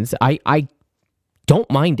defense, I don't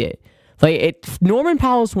mind it. Norman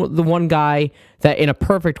Powell's the one guy that in a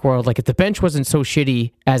perfect world, like if the bench wasn't so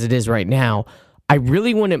shitty as it is right now, I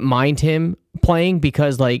really wouldn't mind him playing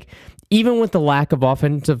because like even with the lack of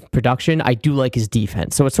offensive production, I do like his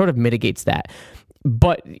defense. So it sort of mitigates that.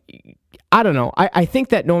 But I don't know. I think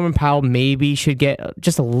that Norman Powell maybe should get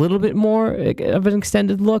just a little bit more of an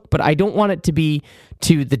extended look, but I don't want it to be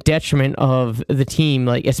to the detriment of the team,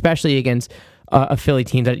 like especially against a Philly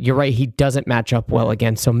team that you're right, he doesn't match up well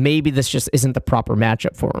against. So maybe this just isn't the proper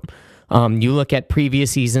matchup for him. You look at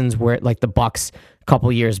previous seasons where like the Bucks a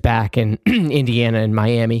couple years back in Indiana and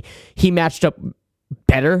Miami, he matched up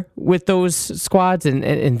better with those squads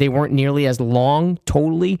and they weren't nearly as long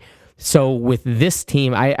totally. So with this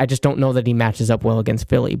team, I just don't know that he matches up well against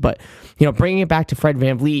Philly. But, bringing it back to Fred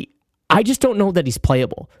VanVleet, I just don't know that he's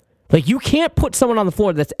playable. Like, you can't put someone on the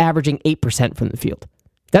floor that's averaging 8% from the field.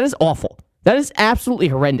 That is awful. That is absolutely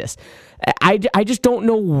horrendous. I just don't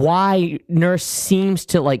know why Nurse seems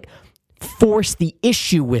to, like, force the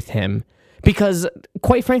issue with him. Because,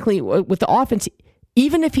 quite frankly, with the offense,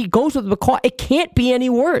 even if he goes with McCaw, it can't be any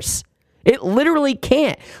worse. It literally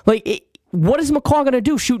can't. What is McCaw going to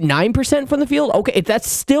do? Shoot 9% from the field? Okay, that's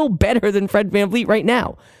still better than Fred VanVleet right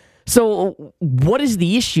now. So what is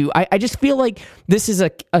the issue? I just feel like this is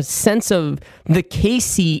a sense of the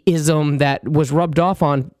Casey-ism that was rubbed off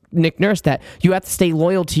on Nick Nurse, that you have to stay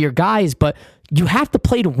loyal to your guys, but you have to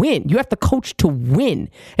play to win. You have to coach to win.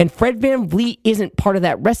 And Fred VanVleet isn't part of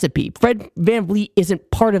that recipe. Fred VanVleet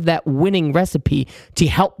isn't part of that winning recipe to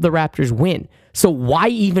help the Raptors win. So why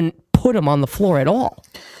even put him on the floor at all?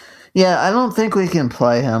 Yeah, I don't think we can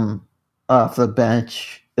play him off the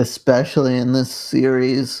bench, especially in this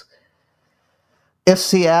series. If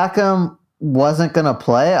Siakam wasn't going to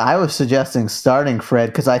play, I was suggesting starting Fred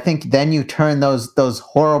because I think then you turn those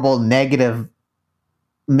horrible negative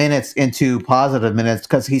minutes into positive minutes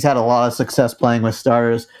because he's had a lot of success playing with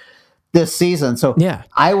starters this season. So yeah,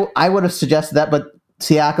 I would have suggested that, but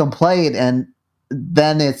Siakam played, and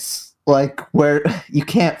then it's like where you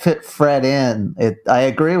can't fit Fred in. I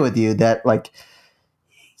agree with you that like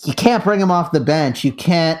you can't bring him off the bench. You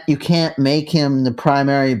can't make him the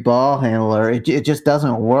primary ball handler. It just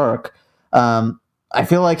doesn't work. I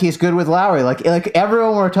feel like he's good with Lowry. Like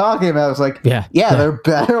everyone we're talking about is like, yeah, they're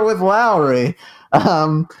better with Lowry.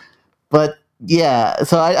 But yeah,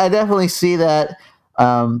 so I definitely see that.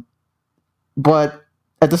 But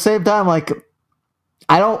at the same time, like,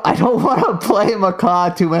 I don't want to play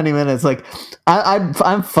McCaw too many minutes. Like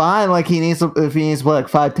I'm fine. Like if he needs to play like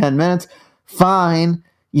 5-10 minutes, fine.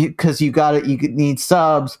 Because you need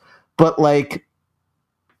subs. But like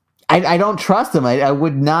I don't trust him. I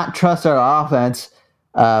would not trust our offense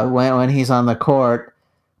when he's on the court.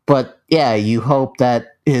 But yeah, you hope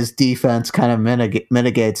that his defense kind of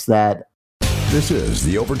mitigates that. This is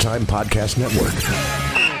the Overtime Podcast Network.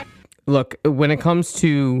 Look, when it comes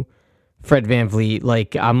to Fred VanVleet,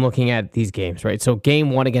 like I'm looking at these games, right? So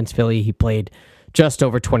game 1 against Philly, he played just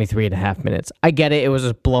over 23.5 minutes. I get it. It was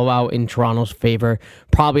a blowout in Toronto's favor.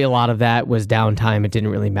 Probably a lot of that was downtime. It didn't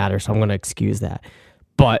really matter, so I'm going to excuse that.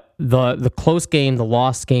 But the close game, the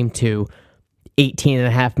lost game 2,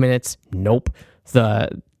 18.5 minutes, nope.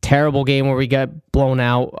 The terrible game where we got blown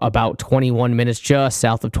out about 21 minutes, just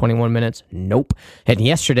south of 21 minutes? Nope. And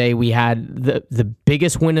yesterday we had the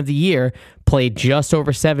biggest win of the year, played just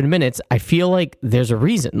over 7 minutes. I feel like there's a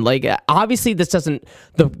reason. Like, obviously this doesn't,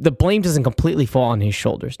 the blame doesn't completely fall on his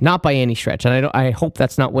shoulders, not by any stretch. And I hope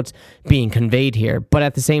that's not what's being conveyed here. But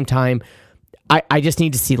at the same time, I just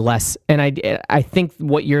need to see less. And I think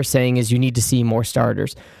what you're saying is you need to see more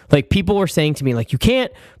starters. Like, people were saying to me, like, you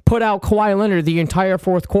can't put out Kawhi Leonard the entire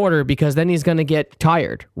fourth quarter because then he's going to get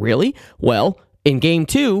tired. Really? Well, in game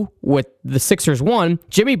 2, with the Sixers won,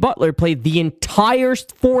 Jimmy Butler played the entire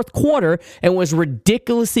fourth quarter and was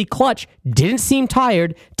ridiculously clutch. Didn't seem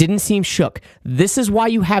tired, didn't seem shook. This is why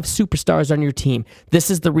you have superstars on your team.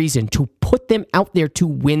 This is the reason, to put them out there to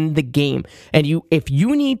win the game. And if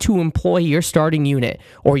you need to employ your starting unit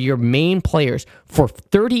or your main players for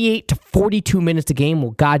 38 to 42 minutes a game,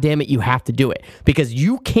 well, goddamn it, you have to do it, because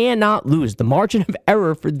you cannot lose. The margin of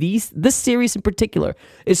error for this series in particular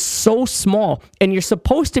is so small, and you're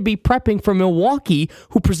supposed to be prepping for Milwaukee,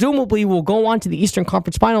 who presumably will go on to the Eastern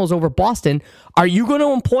Conference Finals over Boston. Are you going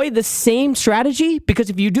to employ the same strategy? Because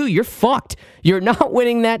if you do, you're fucked. You're not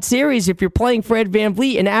winning that series if you're playing Fred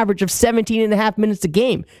VanVleet an average of 17 and a half minutes a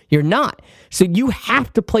game. You're not. So you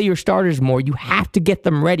have to play your starters more. You have to get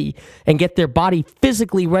them ready and get their body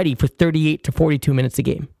physically ready for 38 to 42 minutes a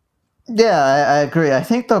game. Yeah, I agree. I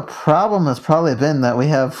think the problem has probably been that we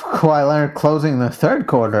have Kawhi Leonard closing the third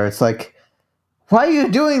quarter. It's like, why are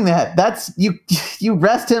you doing that? That's you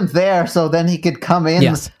rest him there so then he could come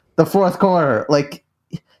in the fourth quarter. Like,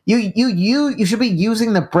 you should be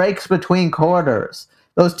using the breaks between quarters.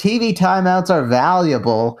 Those TV timeouts are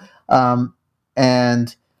valuable.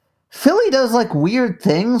 And Philly does like weird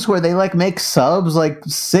things where they like make subs like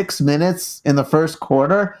 6 minutes in the first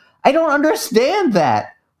quarter. I don't understand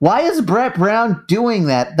that. Why is Brett Brown doing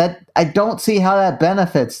that? That I don't see how that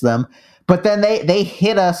benefits them. But then they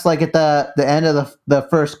hit us like at the end of the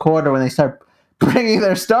first quarter when they start bringing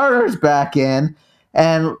their starters back in,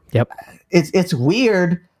 and it's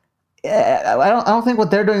weird. I don't think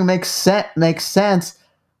what they're doing makes sense.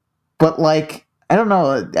 But like, I don't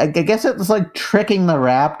know. I guess it's like tricking the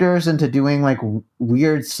Raptors into doing like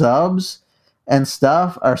weird subs and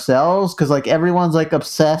stuff ourselves, because like everyone's like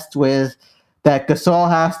obsessed with that Gasol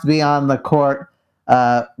has to be on the court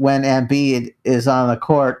when Embiid is on the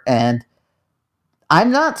court, and I'm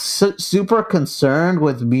not super concerned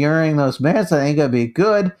with mirroring those minutes. I think it'd be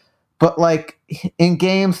good, but like in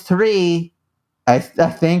Game 3, I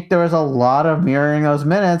think there was a lot of mirroring those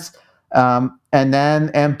minutes, and then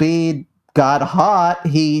Embiid got hot.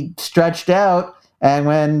 He stretched out, and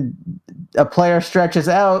when a player stretches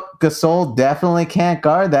out, Gasol definitely can't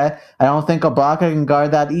guard that. I don't think Ibaka can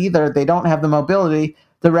guard that either. They don't have the mobility.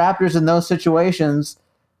 The Raptors in those situations,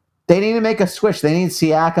 they need to make a switch. They need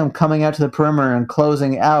Siakam coming out to the perimeter and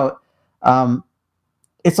closing out.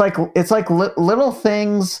 It's like little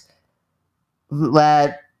things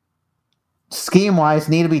that scheme-wise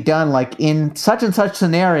need to be done. Like in such and such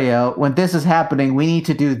scenario, when this is happening, we need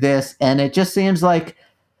to do this. And it just seems like,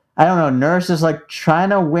 I don't know, Nurse is like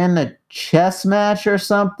trying to win a chess match or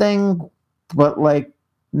something. But like,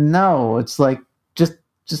 no, it's like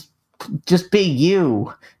just be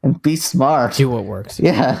you and be smart. Do what works.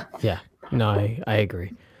 Yeah. Yeah. No, I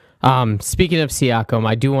agree. Speaking of Siakam,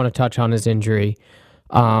 I do want to touch on his injury.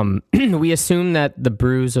 We assume that the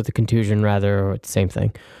bruise or the contusion, rather, or the same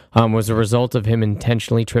thing, was a result of him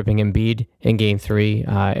intentionally tripping Embiid in Game 3,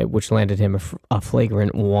 which landed him a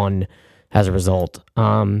flagrant 1 as a result.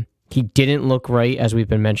 He didn't look right, as we've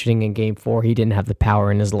been mentioning in Game 4. He didn't have the power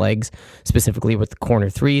in his legs, specifically with the corner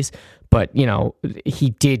threes. But, you know, he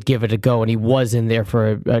did give it a go, and he was in there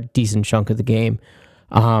for a decent chunk of the game.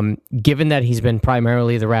 Given that he's been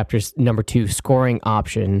primarily the Raptors' number 2 scoring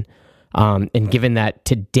option, and given that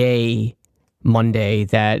today, Monday,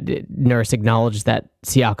 that Nurse acknowledged that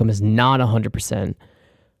Siakam is not 100%,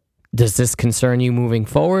 does this concern you moving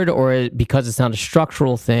forward? Or because it's not a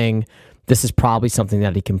structural thing, this is probably something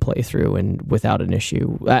that he can play through and without an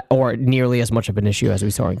issue, or nearly as much of an issue as we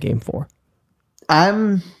saw in Game 4?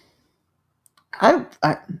 I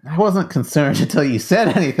wasn't concerned until you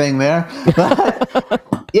said anything there.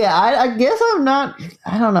 But yeah, I guess I'm not.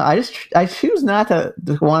 I don't know. I choose not to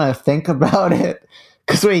want to think about it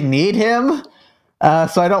because we need him.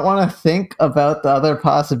 So I don't want to think about the other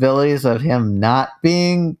possibilities of him not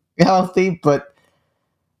being healthy. But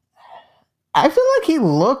I feel like he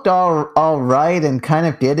looked all right and kind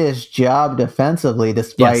of did his job defensively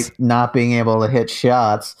despite not being able to hit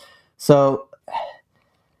shots. So.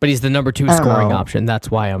 But he's the number 2 scoring option. That's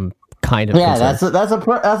why I'm kind of concerned. That's a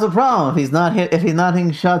problem if he's not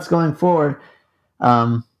hitting shots going forward.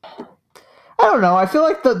 I don't know. I feel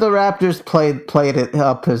like the Raptors played it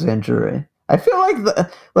up his injury. I feel like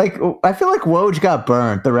Woj got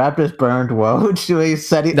burned. The Raptors burned Woj. He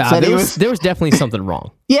said there was definitely something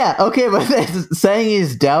wrong. Yeah, okay, but saying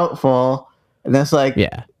he's doubtful and that's like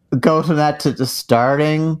go from that to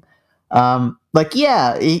starting.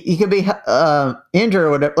 He could be injured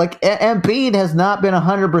or whatever. Like Embiid has not been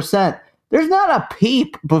 100%. There's not a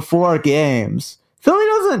peep before games. Philly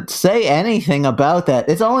doesn't say anything about that.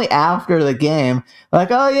 It's only after the game. Like,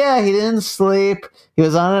 oh yeah, he didn't sleep. He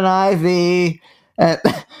was on an IV. And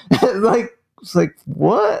it's like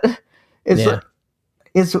what? It's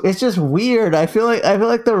just weird. I feel like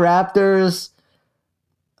the Raptors,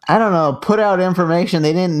 I don't know, put out information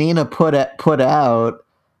they didn't need to put out.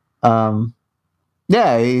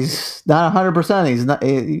 He's not 100%. He's not.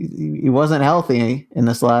 He wasn't healthy in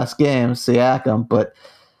this last game, Siakam, but.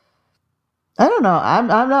 I don't know. I'm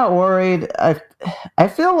not worried. I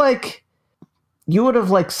feel like you would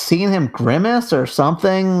have seen him grimace or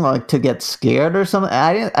something to get scared or something.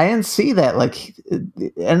 I didn't see that.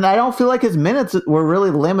 And I don't feel like his minutes were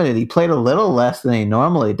really limited. He played a little less than he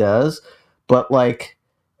normally does, but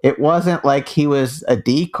it wasn't like he was a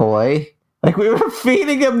decoy. We were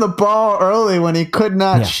feeding him the ball early when he could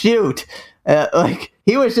not shoot.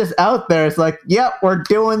 He was just out there. It's yep, we're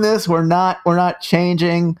doing this. We're not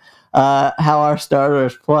changing how our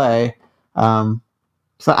starters play.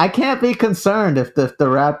 So I can't be concerned if the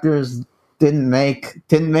Raptors didn't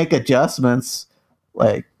make adjustments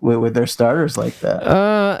with their starters like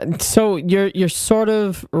that. So you're sort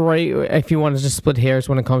of right if you want to just split hairs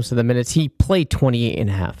when it comes to the minutes. He played 28 and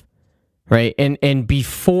a half. Right, and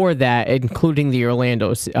before that, including the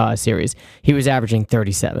Orlando series, he was averaging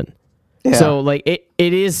 37. Yeah. So it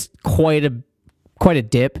is quite a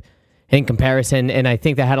dip in comparison, and I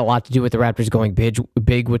think that had a lot to do with the Raptors going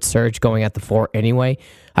big with Serge going at the 4 anyway.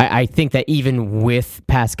 I think that even with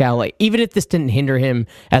Pascal, even if this didn't hinder him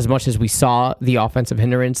as much as we saw the offensive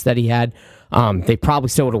hindrance that he had, they probably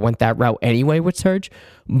still would have went that route anyway with Serge.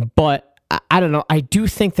 But I don't know. I do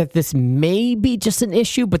think that this may be just an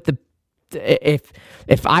issue, but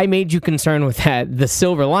if I made you concerned with that, the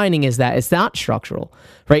silver lining is that it's not structural,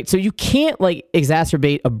 right? So you can't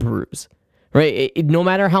exacerbate a bruise, right? No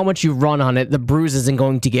matter how much you run on it, the bruise isn't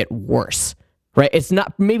going to get worse, right? It's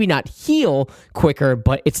maybe not heal quicker,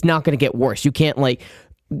 but it's not going to get worse. You can't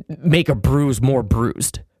make a bruise more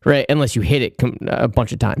bruised, right? Unless you hit it a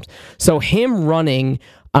bunch of times. So him running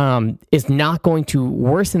is not going to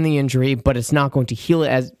worsen the injury, but it's not going to heal it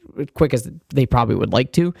as quick as they probably would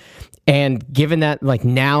like to. And given that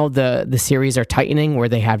now the series are tightening where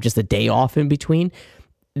they have just a day off in between,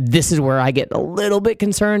 this is where I get a little bit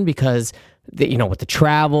concerned because with the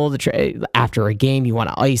travel, after a game you want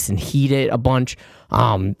to ice and heat it a bunch.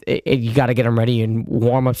 You got to get them ready and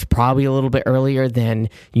warm ups probably a little bit earlier than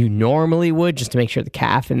you normally would, just to make sure the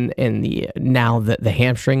calf and the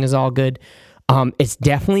hamstring is all good. It's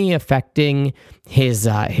definitely affecting his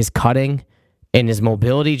cutting and his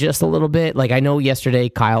mobility just a little bit. I know yesterday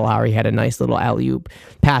Kyle Lowry had a nice little alley-oop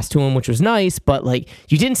pass to him, which was nice, but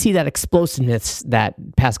you didn't see that explosiveness that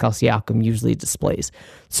Pascal Siakam usually displays.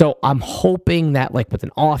 So I'm hoping that with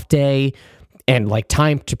an off day and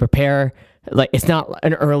time to prepare, it's not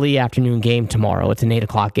an early afternoon game tomorrow. It's an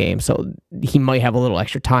 8:00 game. So he might have a little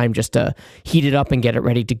extra time just to heat it up and get it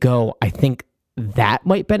ready to go. I think that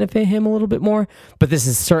might benefit him a little bit more, but this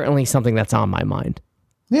is certainly something that's on my mind.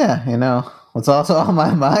 Yeah, what's also on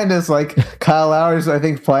my mind is Kyle Lowry's, I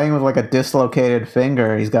think, playing with a dislocated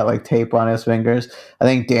finger. He's got tape on his fingers. I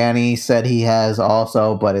think Danny said he has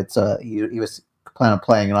also, but it's he was planning on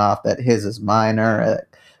playing it off that his is minor,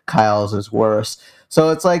 Kyle's is worse.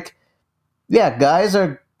 So it's guys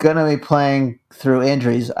are gonna be playing through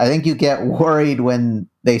injuries. I think you get worried when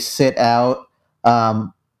they sit out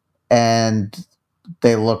and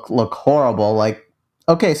they look horrible.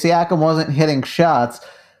 Okay, Siakam wasn't hitting shots,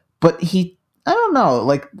 but I don't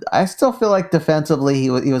know. I still feel defensively he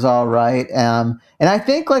was all right. And I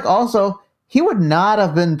think also he would not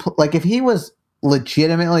have been if he was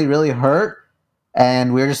legitimately really hurt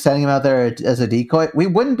and we were just sending him out there as a decoy, we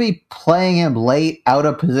wouldn't be playing him late out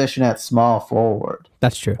of position at small forward.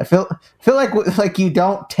 That's true. I feel like you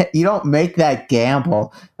don't make that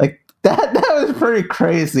gamble. That was pretty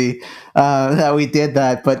crazy that we did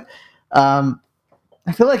that, but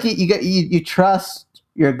I feel like you trust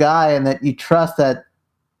your guy and that you trust that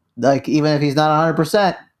even if he's not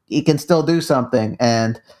 100%, he can still do something.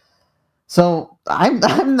 And so I'm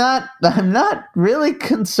not really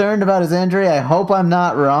concerned about his injury. I hope I'm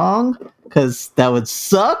not wrong because that would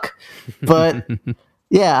suck. But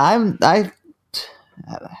yeah,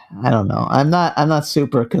 I don't know. I'm not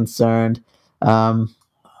super concerned. But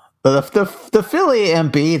the Philly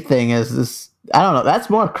Embiid thing is this. I don't know. That's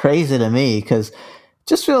more crazy to me because it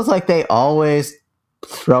just feels like they always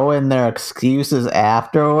throw in their excuses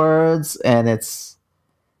afterwards, and it's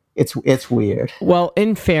weird. Well,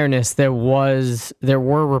 in fairness, there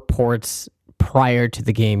were reports prior to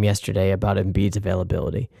the game yesterday about Embiid's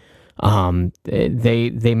availability.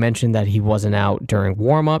 They mentioned that he wasn't out during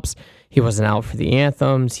warmups. He wasn't out for the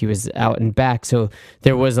anthems. He was out and back. So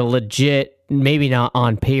there was a legit, maybe not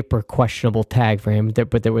on paper, questionable tag for him,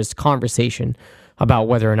 but there was conversation about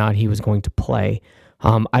whether or not he was going to play.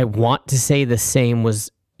 I want to say the same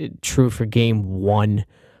was true for game 1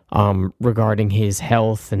 regarding his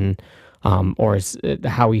health and or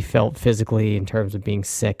how he felt physically in terms of being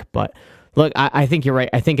sick. But look, I think you're right.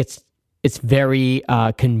 I think it's very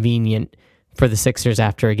convenient for the Sixers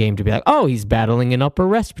after a game to be like, oh, he's battling an upper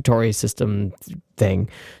respiratory system thing.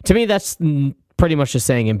 To me, that's pretty much just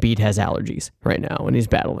saying Embiid has allergies right now and he's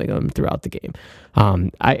battling them throughout the game.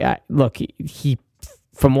 I look, he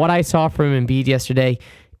from what I saw from Embiid yesterday,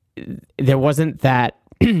 there wasn't that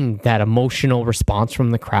that emotional response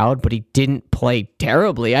from the crowd, but he didn't play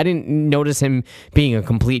terribly. I didn't notice him being a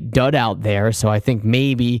complete dud out there, so I think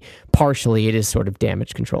maybe partially it is sort of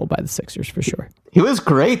damage control by the Sixers for sure. He was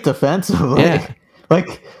great defensively. Yeah.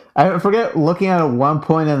 Like, I forget looking at one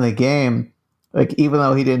point in the game, like, even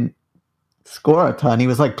though he didn't score a ton, he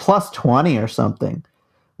was like plus 20 or something.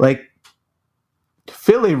 Like,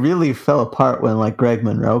 Philly really fell apart when like Greg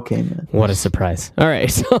Monroe came in. What a surprise. All right,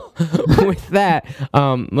 so with that,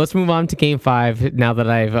 let's move on to game 5 now that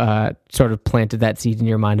I've sort of planted that seed in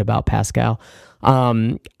your mind about Pascal.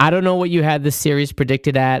 I don't know what you had this series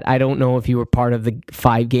predicted at. I don't know if you were part of the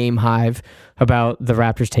 5-game hive about the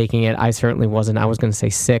Raptors taking it. I certainly wasn't. I was going to say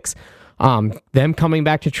 6. Them coming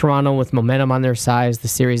back to Toronto with momentum on their side, the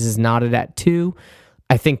series is knotted at 2.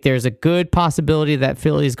 I think there's a good possibility that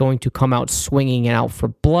Philly is going to come out swinging and out for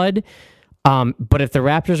blood. But if the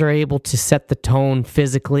Raptors are able to set the tone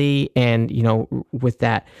physically and, you know, with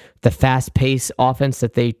that, the fast-paced offense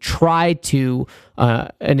that they tried to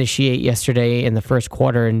initiate yesterday in the first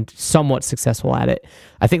quarter and somewhat successful at it,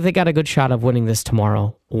 I think they got a good shot of winning this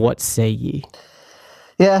tomorrow. What say ye?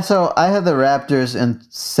 Yeah, so I had the Raptors in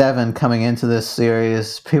 7 coming into this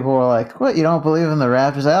series. People were like, what, you don't believe in the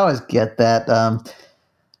Raptors? I always get that.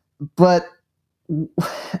 But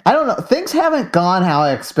I don't know. Things haven't gone how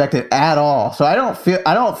I expected at all. So I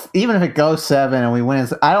don't, even if it goes 7 and we win,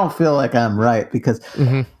 I don't feel like I'm right because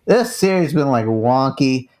this series has been like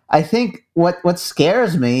wonky. I think what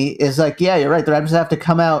scares me is like, yeah, you're right. The Raptors have to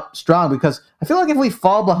come out strong because I feel like if we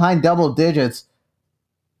fall behind double digits,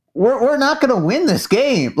 we're not going to win this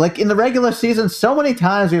game. Like in the regular season, so many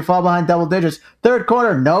times we fall behind double digits. Third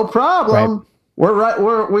quarter, no problem. Right. We're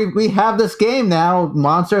right. We have this game now.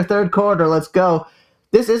 Monster third quarter. Let's go.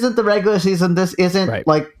 This isn't the regular season. This isn't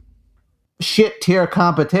like shit tier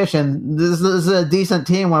competition. This is a decent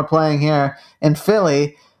team we're playing here in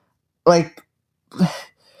Philly. Like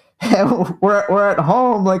we're at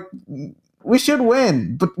home. Like we should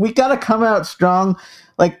win, but we got to come out strong.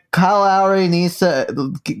 Like Kyle Lowry needs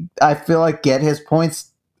to, I feel like, get his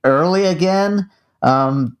points early again.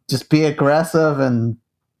 Just be aggressive, and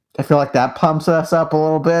I feel like that pumps us up a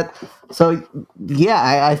little bit. So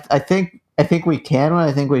yeah, I think we can win.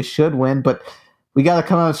 I think we should win, but we got to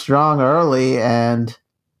come out strong early and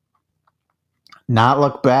not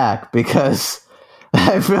look back because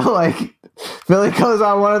I feel like Philly goes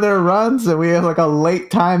on one of their runs and we have like a late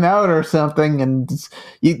timeout or something, and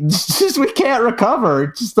we can't recover.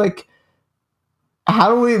 It's just like,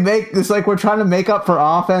 how do we make this? Like, we're trying to make up for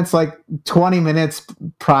offense like 20 minutes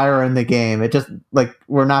prior in the game. It just like,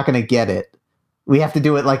 we're not going to get it. We have to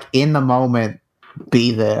do it like in the moment,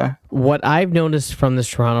 be there. What I've noticed from this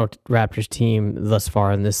Toronto Raptors team thus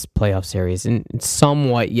far in this playoff series, and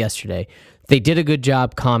somewhat yesterday, they did a good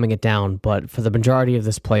job calming it down, but for the majority of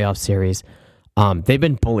this playoff series, they've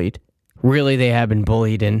been bullied. Really, they have been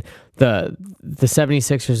bullied, and the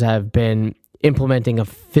 76ers have been implementing a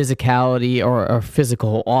physicality or a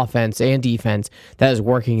physical offense and defense that is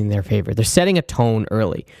working in their favor. They're setting a tone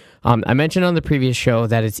early. I mentioned on the previous show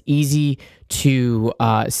that it's easy to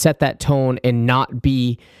set that tone and not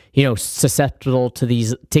be, susceptible to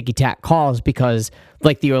these ticky-tack calls because,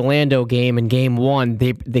 like the Orlando game in Game 1,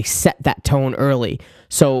 they set that tone early.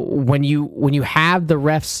 So when you have the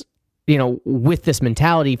refs, with this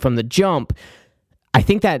mentality from the jump, I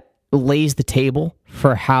think that lays the table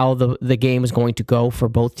for how the game is going to go for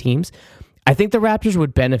both teams. I think the Raptors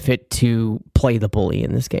would benefit to play the bully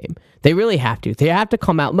in this game. They really have to. They have to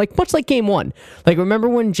come out much like game 1. Like, remember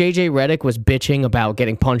when JJ Redick was bitching about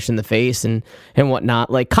getting punched in the face and whatnot?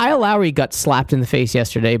 Like, Kyle Lowry got slapped in the face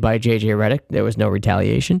yesterday by JJ Redick. There was no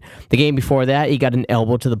retaliation. The game before that, he got an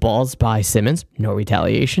elbow to the balls by Simmons. No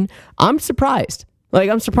retaliation. I'm surprised.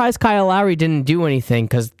 I'm surprised Kyle Lowry didn't do anything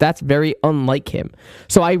because that's very unlike him.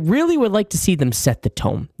 So I really would like to see them set the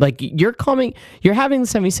tone. Like, you're having the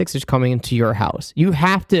 76ers coming into your house. You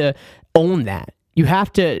have to own that. You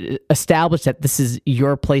have to establish that this is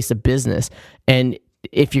your place of business. And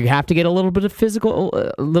if you have to get a little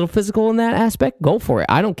physical in that aspect, go for it.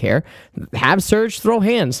 I don't care. Have Serge throw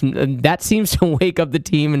hands. That seems to wake up the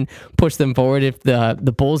team and push them forward if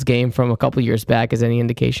the Bulls game from a couple years back is any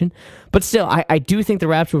indication. But still, I do think the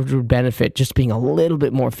Raptors would benefit just being a little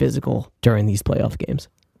bit more physical during these playoff games.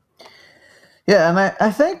 Yeah, and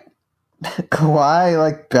I think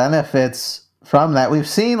Kawhi benefits from that. We've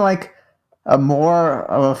seen a more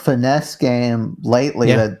of a finesse game lately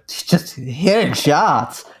that's just hitting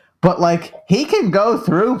shots. But he can go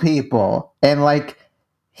through people and I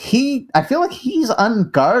feel like he's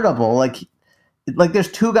unguardable. Like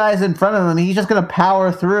there's 2 guys in front of him, he's just gonna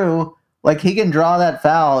power through. He can draw that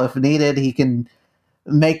foul if needed, he can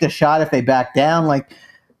make the shot if they back down.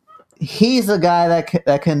 He's a guy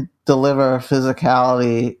that can deliver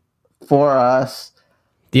physicality for us.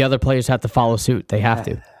 The other players have to follow suit. They have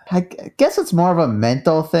to. I guess it's more of a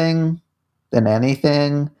mental thing than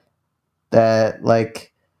anything. That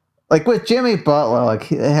like with Jimmy Butler,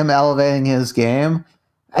 him elevating his game,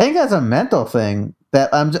 I think that's a mental thing.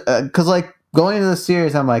 That I'm because going into the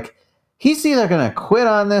series, I'm he's either gonna quit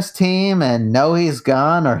on this team and know he's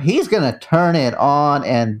gone, or he's gonna turn it on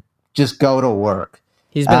and just go to work.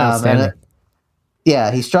 He's been outstanding.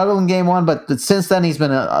 He struggled in game 1, but since then he's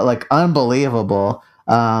been unbelievable.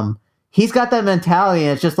 He's got that mentality,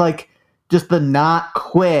 and it's just the not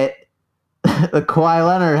quit. The Kawhi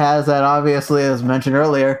Leonard has that, obviously, as mentioned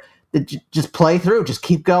earlier. Just play through, just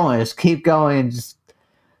keep going, just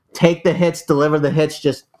take the hits, deliver the hits,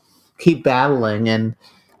 just keep battling. And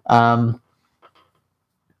the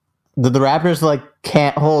Raptors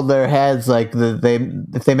can't hold their heads.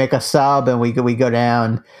 If they make a sub and we go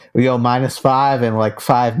down, we go -5 in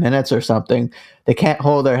 5 minutes or something. They can't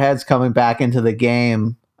hold their heads coming back into the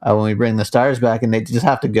game. When we bring the stars back, and they just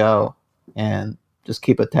have to go and just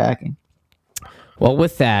keep attacking. Well,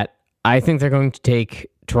 with that, I think they're going to take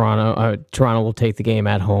Toronto. Toronto will take the game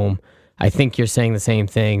at home. I think you're saying the same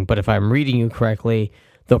thing, but if I'm reading you correctly,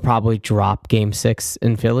 they'll probably drop Game 6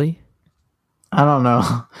 in Philly. I don't know.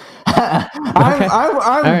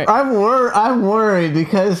 I'm worried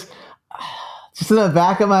because just in the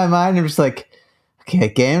back of my mind, I'm just okay,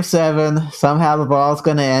 Game 7, somehow the ball's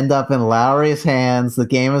going to end up in Lowry's hands. The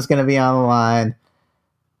game is going to be on the line.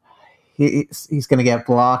 He's going to get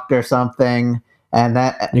blocked or something. And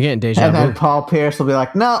that you're getting deja vu. And then Paul Pierce will be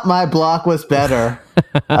no, my block was better.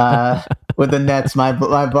 With the Nets, my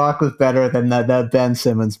block was better than that Ben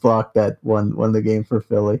Simmons block that won the game for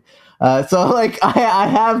Philly. So I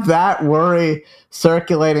have that worry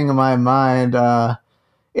circulating in my mind.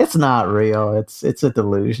 It's not real. It's a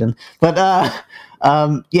delusion. But I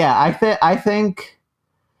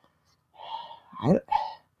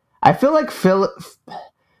feel like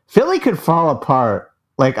Philly could fall apart.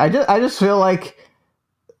 I just feel like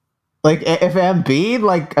if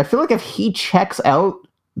Embiid, I feel like if he checks out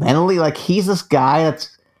mentally, he's this guy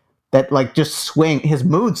that just his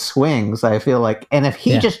mood swings, I feel like. And if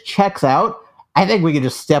he just checks out, I think we could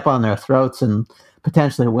just step on their throats and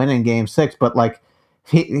potentially win in Game 6. But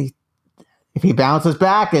if he bounces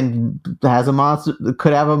back and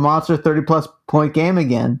could have a monster 30+ point game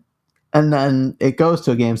again, and then it goes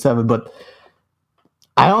to a Game 7. But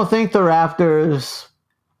I don't think the Raptors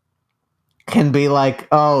can be we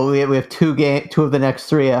have two of the next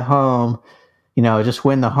 3 at home, just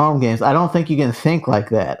win the home games. I don't think you can think like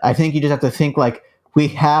that. I think you just have to think we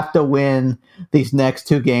have to win these next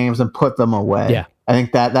 2 games and put them away. Yeah. I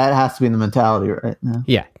think that has to be the mentality right now.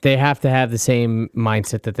 Yeah, they have to have the same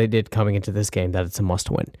mindset that they did coming into this game, that it's a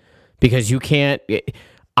must-win. Because you can't...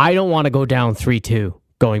 I don't want to go down 3-2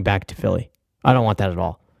 going back to Philly. I don't want that at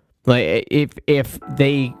all. If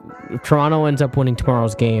Toronto ends up winning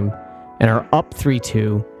tomorrow's game and are up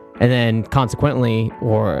 3-2, and then consequently,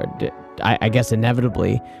 or I guess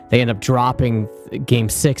inevitably, they end up dropping Game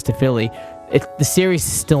 6 to Philly, the series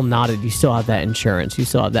is still knotted. You still have that insurance. You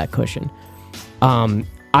still have that cushion.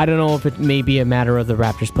 I don't know if it may be a matter of the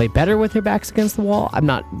Raptors play better with their backs against the wall. I'm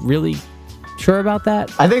not really sure about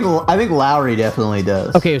that? I think Lowry definitely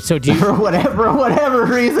does. Okay, so do you... For whatever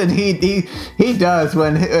reason, he does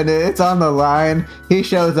when it's on the line, he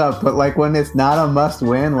shows up. But like when it's not a must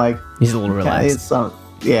win, like he's a little relaxed.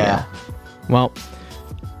 Yeah. Well,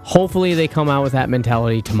 hopefully they come out with that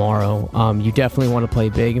mentality tomorrow. You definitely want to play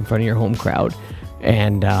big in front of your home crowd,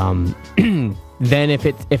 and then if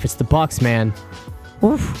it's the Bucks, man,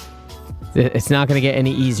 oof, it's not going to get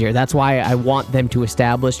any easier. That's why I want them to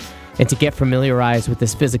establish and to get familiarized with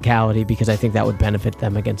this physicality, because I think that would benefit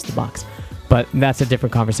them against the Bucks. But that's a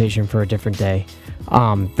different conversation for a different day.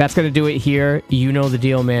 That's going to do it here. You know the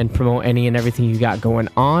deal, man. Promote any and everything you got going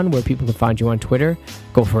on, where people can find you on Twitter.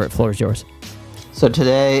 Go for it. Floor is yours. So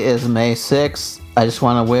today is May 6th. I just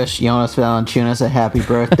want to wish Jonas Valanciunas a happy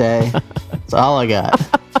birthday. That's all I got.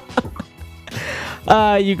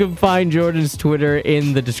 You can find Jordan's Twitter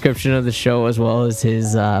in the description of the show, as well as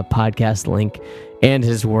his podcast link and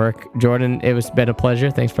his work. Jordan, it was been a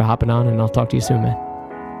pleasure. Thanks for hopping on, and I'll talk to you soon, man.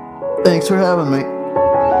 Thanks for having me.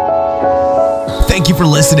 Thank you for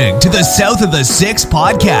listening to the South of the Six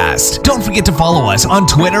podcast. Don't forget to follow us on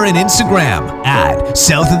Twitter and Instagram at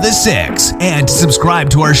South of the Six, and subscribe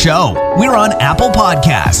to our show. We're on Apple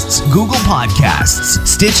Podcasts, Google Podcasts,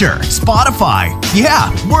 Stitcher, Spotify.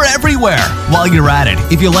 Yeah, we're everywhere. While you're at it,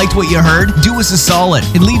 if you liked what you heard, do us a solid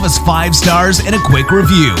and leave us 5 stars and a quick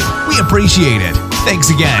review. We appreciate it. Thanks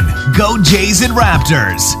again. Go Jays and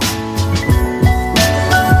Raptors.